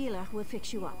 The healer will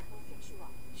fix you up.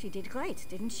 She did great,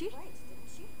 didn't she?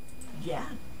 Yeah,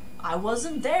 I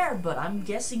wasn't there, but I'm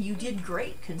guessing you did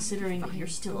great considering that you're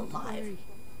still alive.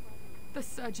 The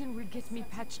surgeon will get me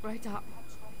patched right up.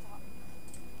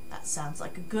 That sounds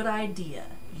like a good idea.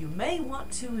 You may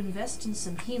want to invest in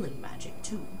some healing magic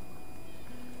too.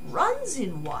 Runs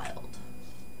in wild.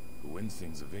 Who wins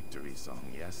sings a victory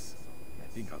song, yes? I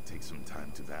think I'll take some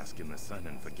time to bask in the sun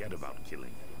and forget about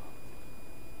killing.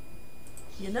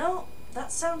 You know,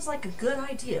 that sounds like a good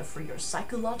idea for your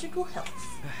psychological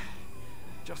health.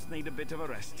 Just need a bit of a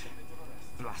rest.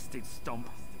 Blasted stump.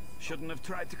 Shouldn't have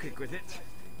tried to kick with it.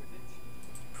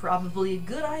 Probably a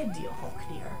good idea,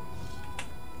 Hawknear.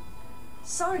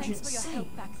 Sergeant Thanks for your C.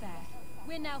 help back there.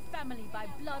 We're now family by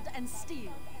blood and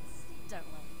steel. Don't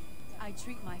worry, I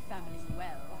treat my family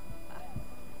well.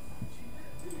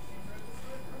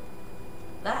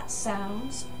 That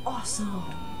sounds awesome.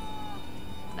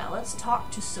 Now let's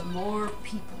talk to some more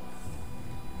people.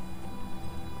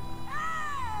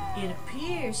 It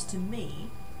appears to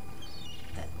me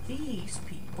that these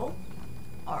people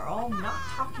are all not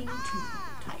talking to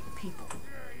type people.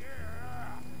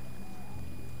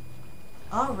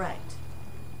 Alright.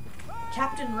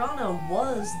 Captain Rana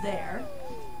was there.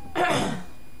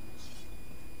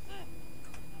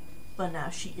 But now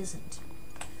she isn't.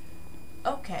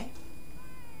 Okay.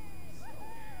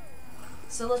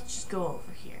 So let's just go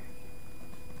over here.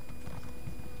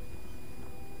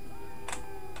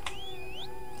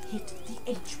 Hit the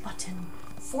H button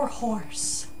for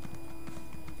horse.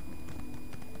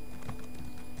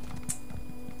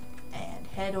 And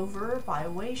head over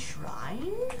Byway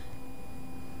Shrine.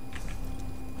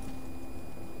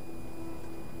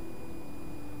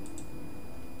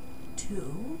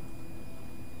 To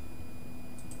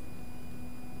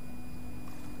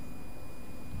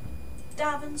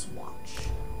Davon's Watch.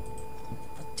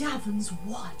 The Davon's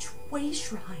Watch Way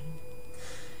Shrine.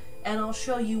 And I'll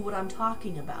show you what I'm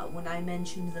talking about when I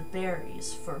mentioned the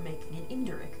berries for making an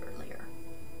Indrik earlier.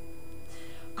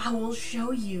 I will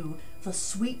show you the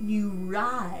sweet new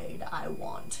ride I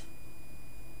want.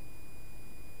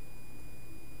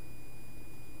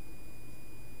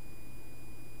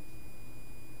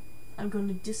 I'm going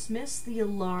to dismiss the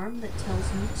alarm that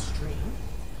tells me to stream,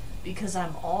 because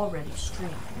I'm already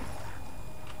streaming.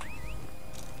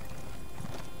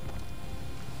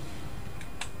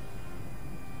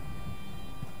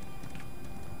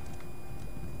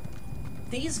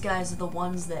 These guys are the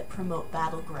ones that promote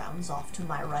battlegrounds off to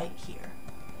my right here.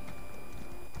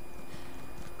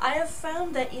 I have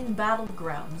found that in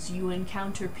battlegrounds you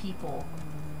encounter people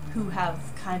who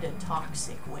have kind of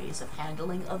toxic ways of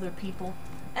handling other people.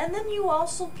 And then you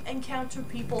also encounter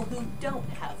people who don't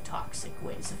have toxic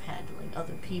ways of handling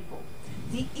other people.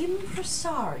 The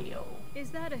impresario. Is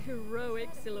that a heroic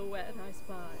silhouette I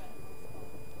spy?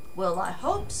 Well, I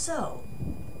hope so.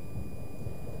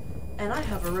 And I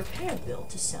have a repair bill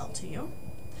to sell to you.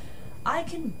 I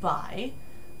can buy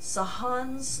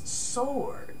Sahan's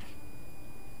sword,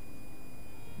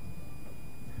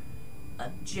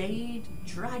 a Jade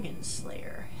Dragon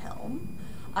Slayer helm.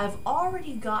 I've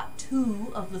already got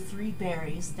 2 of the 3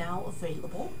 berries now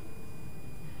available,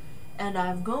 and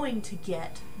I'm going to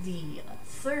get the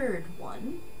 3rd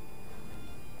one.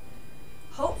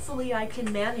 Hopefully I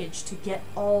can manage to get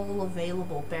all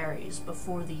available berries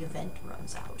before the event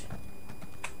runs out.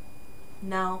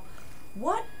 Now,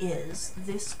 what is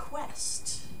this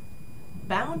quest?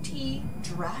 Bounty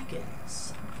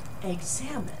Dragons.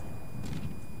 Examine.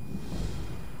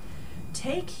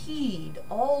 Take heed,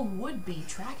 all would-be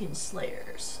dragon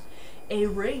slayers. A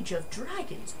rage of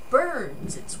dragons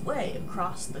burns its way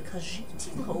across the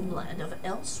Khajiit homeland of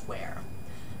elsewhere.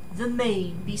 The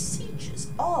Main besieges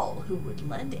all who would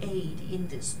lend aid in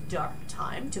this dark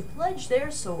time to pledge their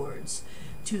swords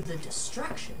to the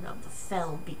destruction of the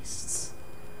fell beasts.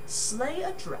 Slay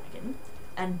a dragon,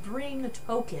 and bring a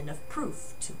token of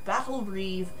proof to Battle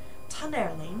Reeve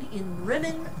Tanerling in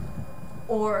Rimmon,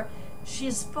 or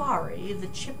Shizbari the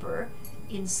Chipper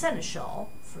in Seneschal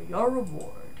for your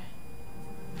reward.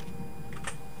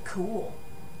 Cool.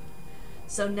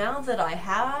 So now that I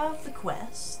have the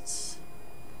quests,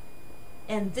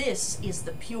 and this is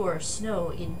the pure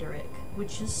snow Indrik,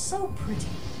 which is so pretty.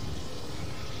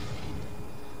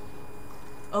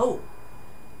 Oh,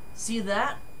 see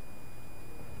that?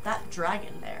 That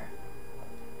dragon there.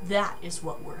 That is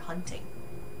what we're hunting.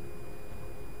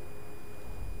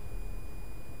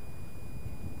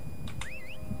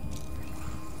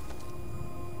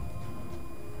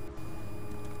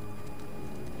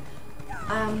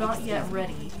 I am not yet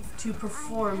ready to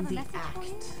perform the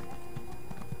act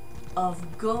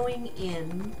of going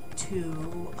in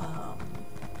to,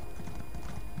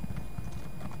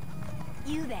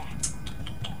 You there.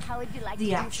 How would you like the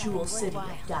to do actual something city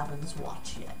worthwhile? of Davon's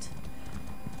Watch yet.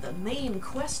 The main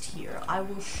quest here I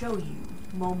will show you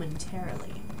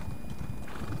momentarily.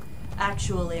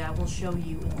 Actually, I will show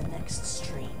you in the next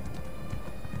stream.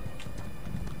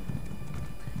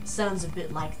 Sounds a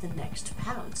bit like the next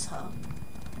pounce, huh?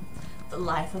 The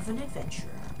life of an adventurer.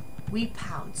 We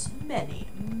pounce many,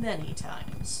 many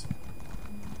times.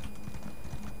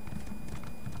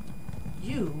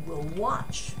 You will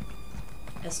watch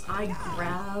as I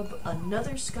grab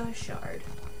another Sky Shard,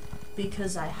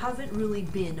 because I haven't really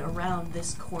been around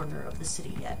this corner of the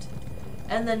city yet,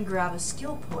 and then grab a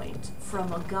skill point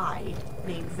from a guy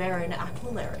named Varen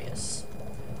Aquilarius.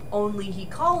 Only he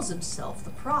calls himself the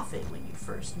Prophet when you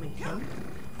first meet him,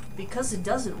 because it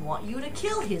doesn't want you to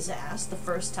kill his ass the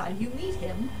first time you meet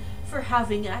him for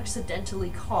having accidentally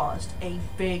caused a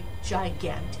big,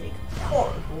 gigantic,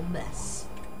 horrible mess.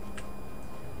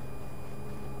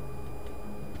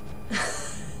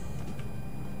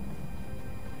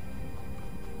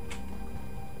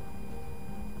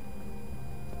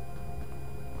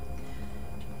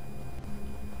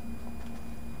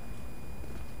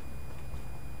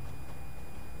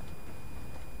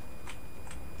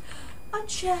 A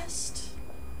chest.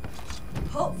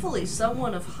 Hopefully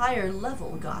someone of higher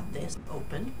level got this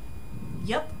open.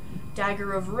 Yep,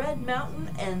 Dagger of Red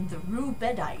Mountain and the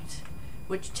Rubedite,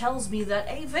 which tells me that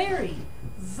a very,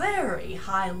 very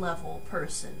high level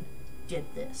person did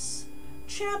this.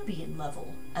 Champion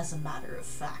level, as a matter of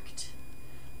fact.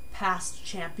 Past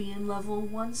champion level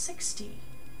 160.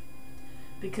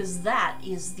 Because that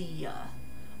is the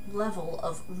level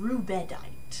of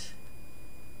Rubedite.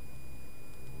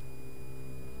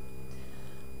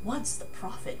 Once the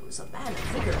Prophet was a man of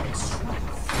vigor and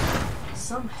strength.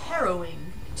 Some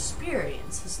harrowing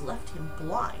experience has left him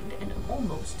blind and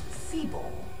almost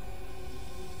feeble.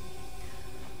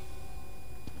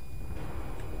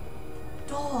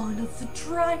 Dawn of the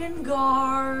Dragon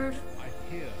Guard!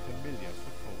 I hear familiar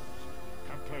footfalls.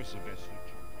 Come closer, Vestige.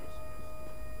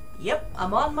 Yep,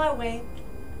 I'm on my way.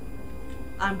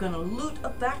 I'm gonna loot a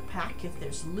backpack if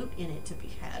there's loot in it to be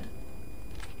had.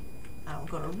 I'm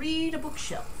gonna read a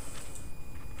bookshelf.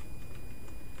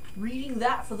 Reading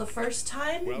that for the first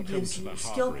time gives you a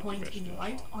skill point in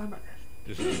light armor.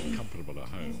 This is as comfortable a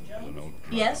home as an old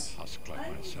Yes. husk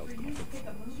like myself can You offer. pick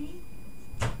a movie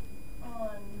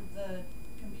on the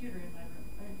computer in my room.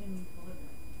 I didn't deliver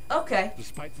it. Okay.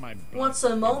 Despite my Once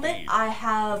a moment, I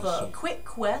have a quick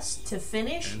quest to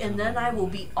finish, and then I will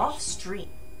be off stream.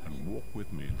 And walk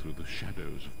with me through the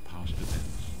shadows of past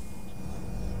events.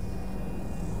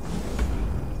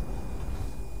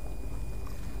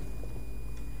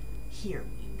 Here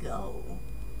we go.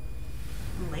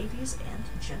 Ladies and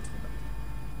gentlemen.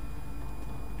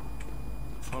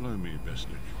 Follow me,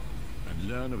 Vestige, and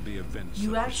learn of the events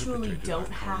You that actually precipitated don't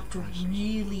our have to current crisis.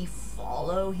 really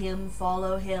follow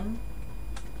him.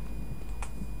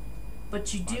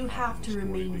 But you do have to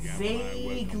remain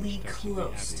vaguely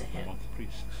close to him,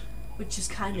 which is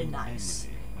kind of nice.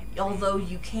 Although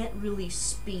you can't really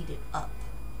speed it up.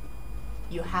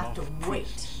 You have to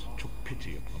wait. Took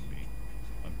pity upon me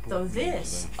and Though brought me into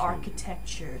this their fold.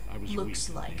 architecture I was looks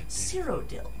weak like and dead.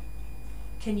 Cyrodiil.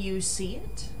 Can you see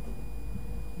it?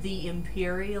 The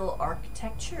imperial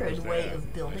architecture and way There,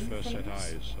 of building I first things? set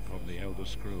eyes upon the Elder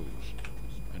Scrolls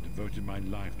and devoted my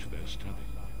life to their study.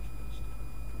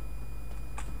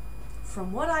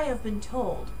 From what I have been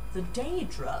told, the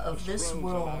Daedra of The this scrolls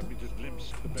world allowed me to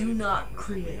glimpse the do very not fabric of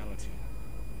create. reality,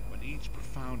 when each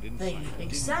profound They insight dimmed my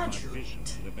exaggerate vision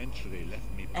and eventually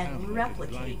left me and permanently replicate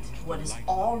blind to what the is light.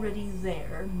 already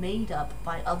there, made up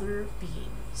by other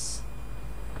beings.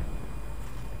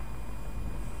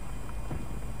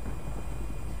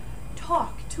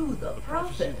 Talk to to the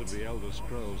prophet. prophecies of the Elder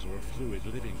Scrolls are a fluid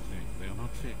living thing. They are not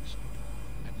fixed.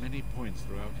 At many points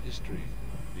throughout history,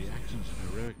 the actions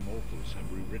of heroic mortals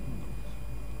have rewritten them.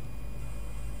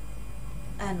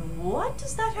 And what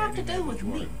does that have to do with you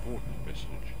are me? important,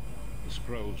 Vestige. The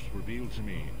scrolls reveal to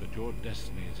me that your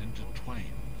destiny is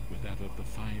intertwined with that of the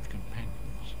five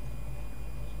companions.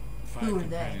 The five Who are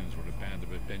they? companions were a band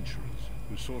of adventurers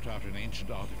who sought out an ancient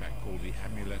artifact called the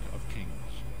Amulet of Kings.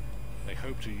 They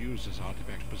hoped to use this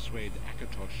artifact to persuade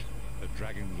Akatosh, the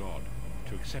dragon god,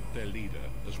 to accept their leader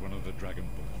as one of the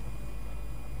Dragonborn.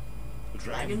 The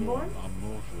Dragonborn? are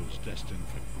mortals destined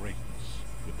for greatness,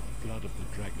 with the blood of the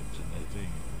dragons in their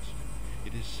veins.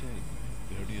 It is said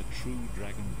that only a true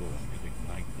Dragonborn can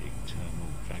ignite the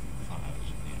eternal dragon fires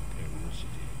in the Imperial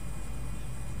City.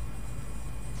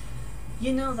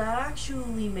 You know, that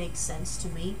actually makes sense to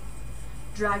me.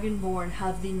 Dragonborn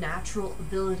have the natural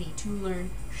ability to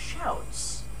learn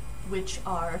shouts, which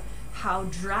are how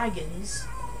dragons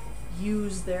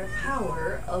use their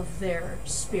power of their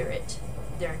spirit,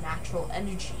 their natural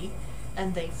energy,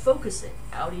 and they focus it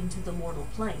out into the mortal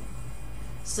plane.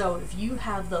 So if you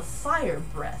have the fire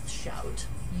breath shout,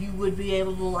 you would be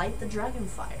able to light the dragon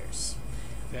fires.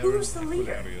 Who's the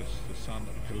leader? Aquilarius, the son of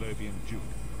a Colovian duke,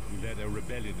 who led a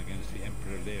rebellion against the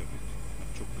Emperor Leovid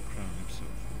and took the crown himself.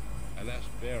 Alas,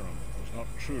 Verum was not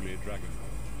truly a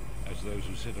dragonborn, as those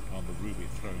who sit upon the ruby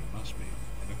throne must be,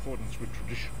 in accordance with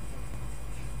tradition.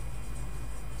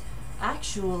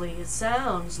 Actually, it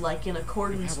sounds like in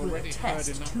accordance with a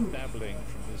test, too. Babbling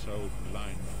from this old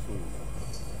blind fool.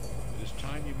 It is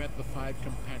time you met the five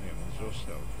companions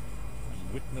yourself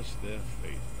and witnessed their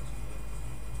fate.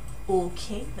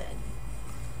 Okay, then.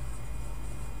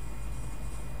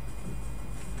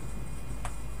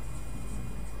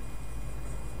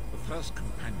 The first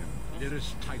companion,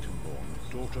 Lyris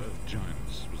Titanborn, daughter of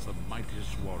giants, was the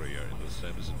mightiest warrior in the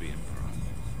service of the Emperor.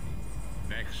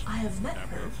 Next, I have met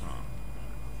her. Davon,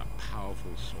 a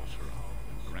powerful sorcerer,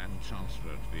 and Grand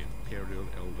Chancellor to the Imperial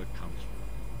Elder Council.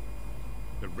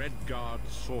 The Red Guard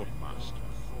Swordmaster,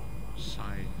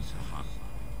 Sai Sahan,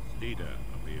 leader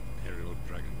of the Imperial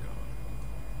Dragon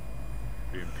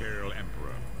Guard. The Imperial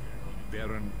Emperor,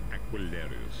 Baron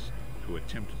Aquilarius, who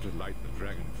attempted to light the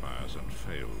dragon fires and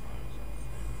failed.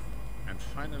 And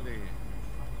finally,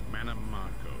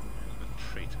 Manamarco, the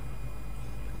traitor,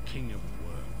 the king of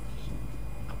worms,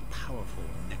 a powerful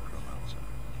necromancer,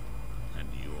 and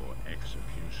your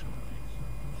executioner.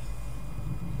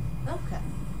 Okay.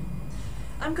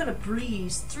 I'm gonna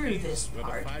breeze through this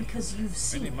part because you've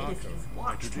seen it if you've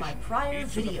watched my prior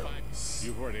videos.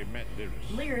 You've already met Lyris.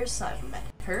 Lyris, I've met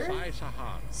her.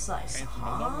 Sai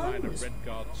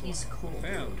Sahan, he's cool.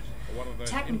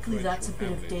 Technically, that's a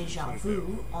bit of Deja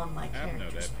Vu on my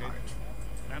character's part.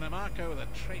 Manamarco the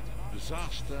traitor.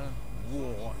 Disaster,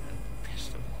 war, and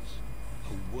pestilence.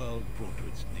 A world brought to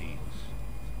its knees.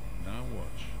 Now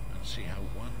watch and see how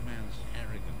one man's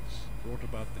arrogance brought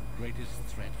about the greatest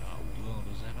threat our world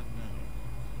has ever known.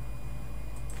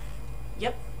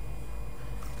 Yep.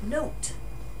 Note,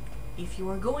 if you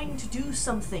are going to do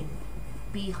something,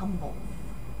 be humble.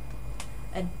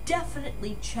 And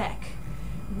definitely check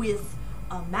with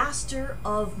a master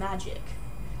of magic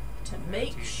to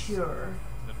make sure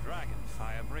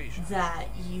that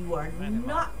you are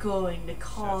not going to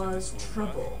cause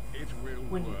trouble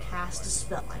when you cast a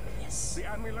spell like this. The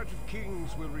Amulet of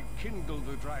Kings will rekindle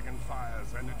the dragon fires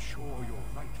and ensure your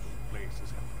rightful place as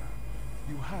Emperor.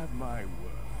 You have my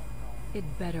word. It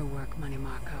better work,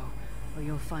 Manamarco, or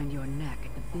you'll find your neck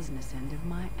at the business end of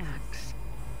my axe.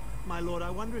 My lord,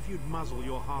 I wonder if you'd muzzle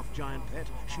your half-giant pet.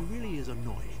 She really is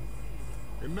annoying.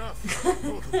 Enough,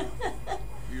 both of you.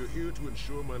 We are here to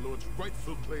ensure my lord's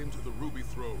rightful claim to the Ruby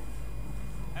Throne.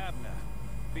 Abner,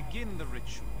 begin the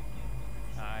ritual.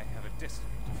 I have a destiny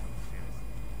to fulfill.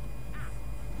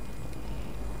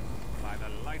 By the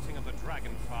lighting of the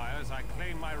dragon fires, I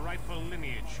claim my rightful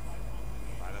lineage.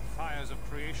 By the fires of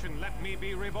creation, let me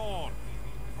be reborn.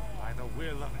 By the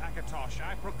will of Akatosh,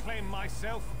 I proclaim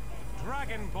myself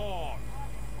Dragonborn.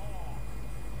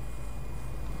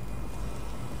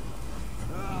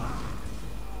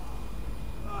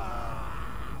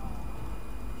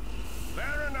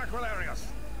 Baron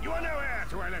Aquilarius, you are no heir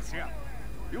to Alessia.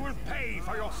 You will pay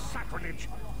for your sacrilege.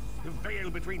 The veil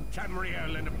between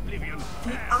Tamriel and Oblivion.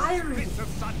 The irony that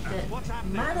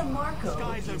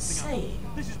Manamarco is saying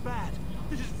this is bad.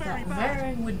 This is very that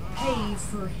bad. Varen would pay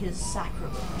for his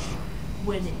sacrilege,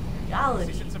 when in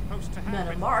reality,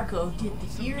 Manamarco did the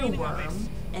earworm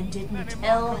and didn't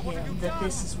tell him that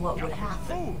this is what would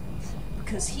happen.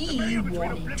 Because he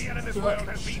wanted to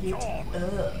fuck shit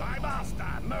up. My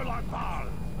master, Moloch Ball,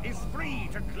 is free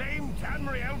to claim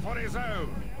Tamriel for his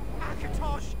own.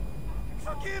 Akatosh,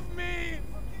 forgive me!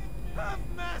 Have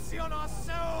mercy on our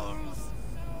souls!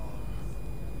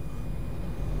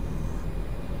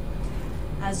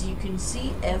 As you can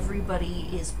see, everybody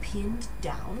is pinned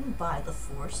down by the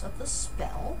force of the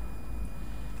spell,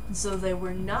 so they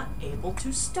were not able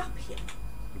to stop him.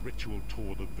 The ritual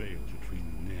tore the veil between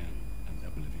Nairn and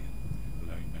Oblivion,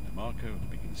 allowing Mannimarco to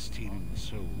begin stealing the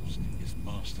souls his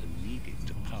master needed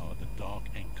to power the Dark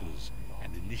Anchors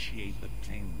and initiate the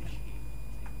Plainmen.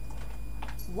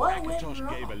 What went Akatosh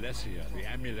wrong? gave Alessia the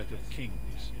Amulet of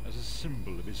Kings as a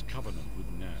symbol of his covenant with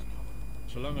Nairn.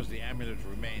 So long as the amulet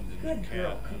remained in the care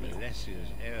of Alessia's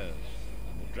heirs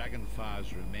and the dragon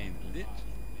fires remained lit,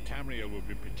 Tamriel would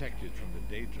be protected from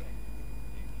the Daedra.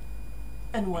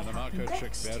 And what happened Mannimarco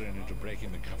tricked next? Varen into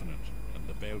breaking the covenant, and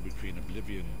the veil between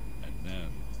Oblivion and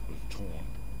Nairn was torn.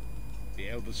 The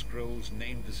Elder Scrolls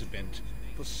named this event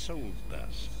the Soul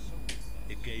Burst.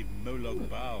 It gave Molog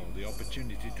Baal the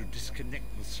opportunity to disconnect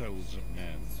the souls of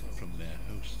Nairn from their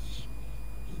hosts.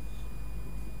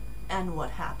 And what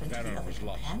happened to the Varen other was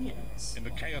lost. companions? In the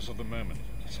chaos of the moment,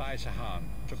 Sai Sahan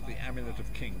took the Amulet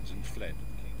of Kings and fled.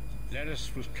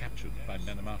 Leris was captured by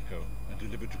Mannimarco and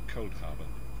delivered to Cold Harbor,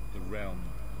 the realm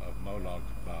of Molog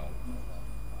Baal.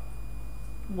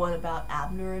 What about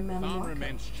Abner and Tharn Mannimarco?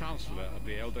 remains Chancellor of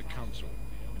the Elder Council,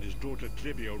 and his daughter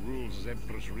Clivio rules as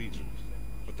Empress Regent.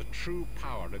 But the true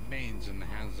power remains in the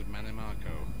hands of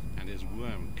Mannimarco and his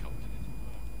worm cult.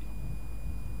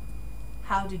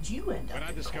 How did you end up When I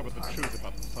in discovered the Cold truth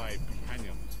about the 5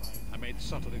 companions, I made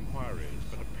subtle inquiries,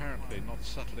 but apparently not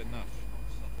subtle enough.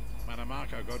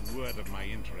 Mannimarco got word of my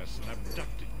interests and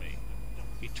abducted me.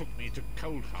 He took me to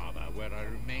Cold Harbor, where I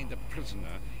remained a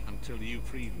prisoner until you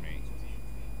freed me.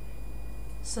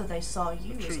 So they saw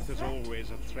you The as a truth is threat.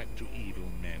 always a threat to evil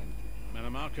men.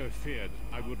 Mannimarco feared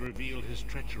I would reveal his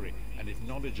treachery, and if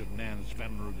knowledge of Nairn's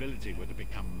vulnerability were to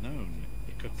become known,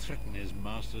 it could threaten his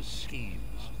master's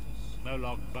schemes.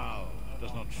 Molog Baal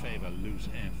does not favor loose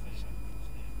ends.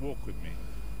 Walk with me.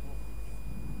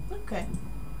 Okay.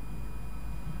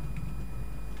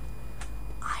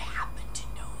 I happen to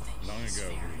know that Long he's ago,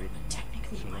 very, we written,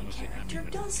 technically so my long as the character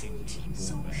Amulet of doesn't. Kings is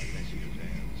So born by Alessia's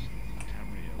heirs,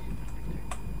 Tamriel would be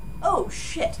protected. Oh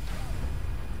shit.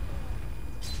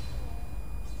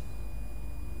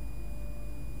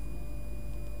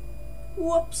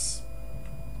 Whoops.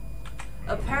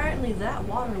 Apparently that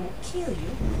water will kill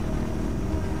you.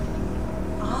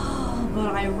 Ah,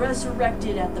 but I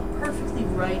resurrected at the perfectly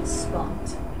right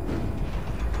spot.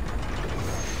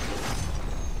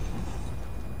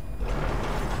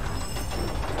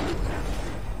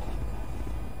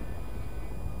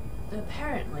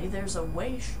 Apparently there's a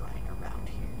way shrine around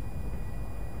here.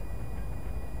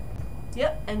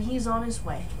 Yep, and he's on his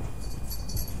way.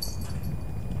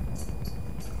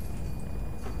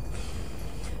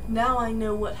 Now I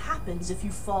know what happens if you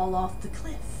fall off the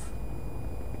cliff.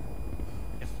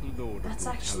 If the Lord That's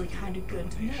of actually kind of good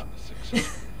to know. Domination is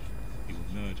successful, he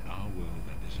will merge our world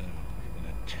and his own in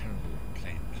a terrible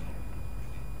plain battle.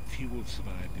 Few will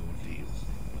survive the ordeal,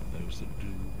 but those that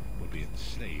do will be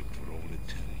enslaved for all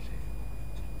eternity.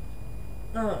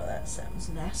 Oh, that sounds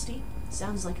nasty.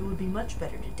 Sounds like it would be much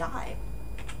better to die.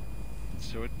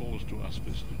 So it falls to us,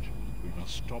 Vistage. We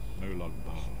must stop Molog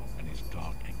Baal and his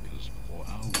dark anchors, or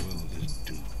our world is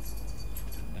doomed.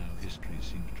 And now history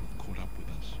seems to have caught up with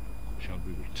us. Shall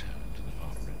we return to the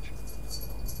Far Bridge?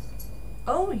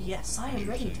 Oh yes, I am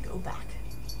ready to go back.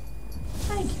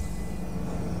 Thank you.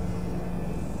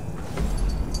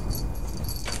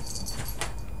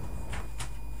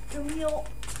 Camille,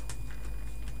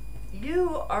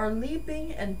 you are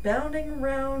leaping and bounding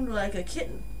around like a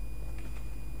kitten.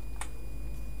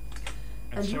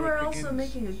 And so you it are also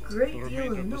begins. making a great The deal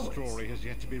remainder of of the noise. story has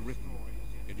yet to be written.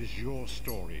 It is your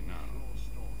story now.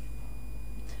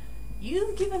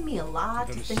 You've given me a lot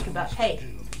to There is think so about. much to Hey,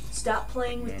 do. stop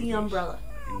playing with Know the this. umbrella.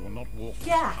 You will not walk this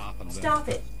Yeah, path alone. stop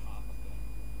it.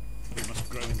 We must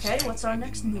grow in Okay, strength what's our and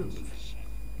next in move? numbers.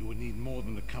 You will need more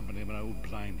than the company of an old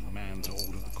blind man to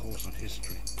alter the course of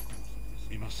history.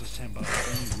 We must assemble our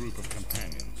own group of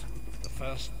companions. The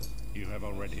first you have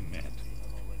already met.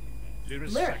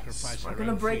 Lyris sacrificed we're her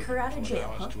gonna own break her freedom out of to jail,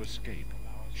 allow us huh? to escape.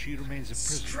 She remains a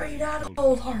prisoner. Straight in out of Cold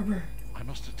Old Harbor. I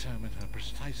must determine her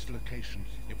precise location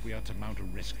if we are to mount a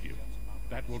rescue.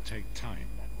 That will take time.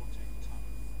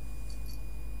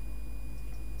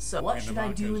 So what should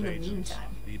I do in the Mannimarco's agents meantime?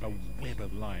 Leave a web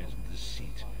of lies and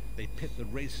deceit. They pit the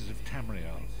races of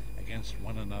Tamriel against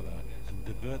one another and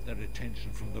divert their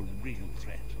attention from the real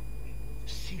threat.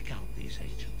 Seek out these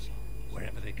agents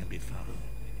wherever they can be found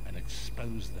and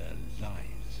expose their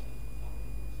lies.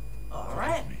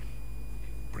 Alright.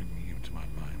 Bringing you to my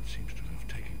mind seems to have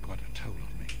taken quite a toll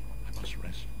on me. I must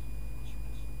rest.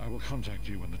 I will contact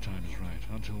you when the time is right.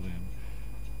 Until then,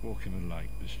 walk in the light,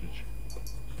 Mistress.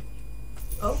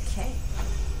 Okay.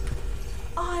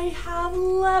 I have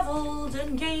leveled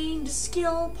and gained a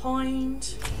skill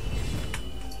point.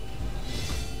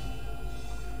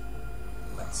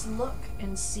 Let's look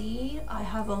and see. I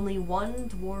have only one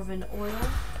dwarven oil,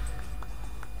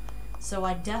 so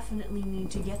I definitely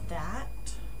need to get that.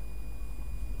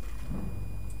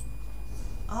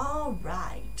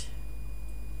 Alright.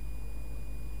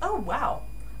 Oh wow,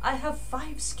 I have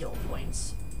 5 skill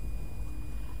points.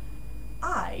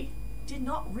 I did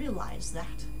not realize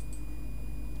that.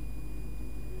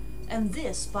 And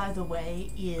this, by the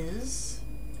way, is...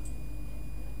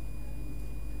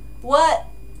 What?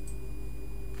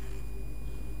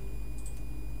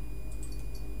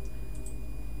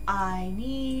 I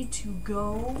need to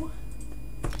go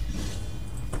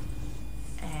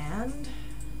and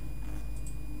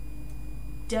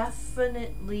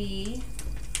definitely...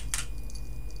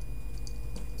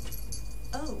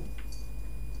 Oh.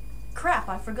 Crap,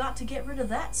 I forgot to get rid of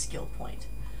that skill point.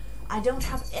 I don't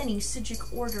have any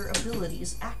Psijic Order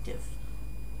abilities active.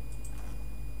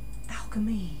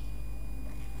 Alchemy.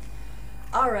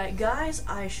 Alright guys,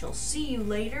 I shall see you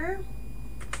later.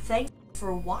 Thank you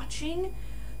for watching.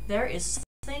 There is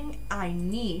something I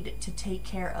need to take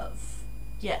care of.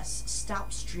 Yes,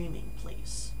 stop streaming,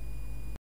 please.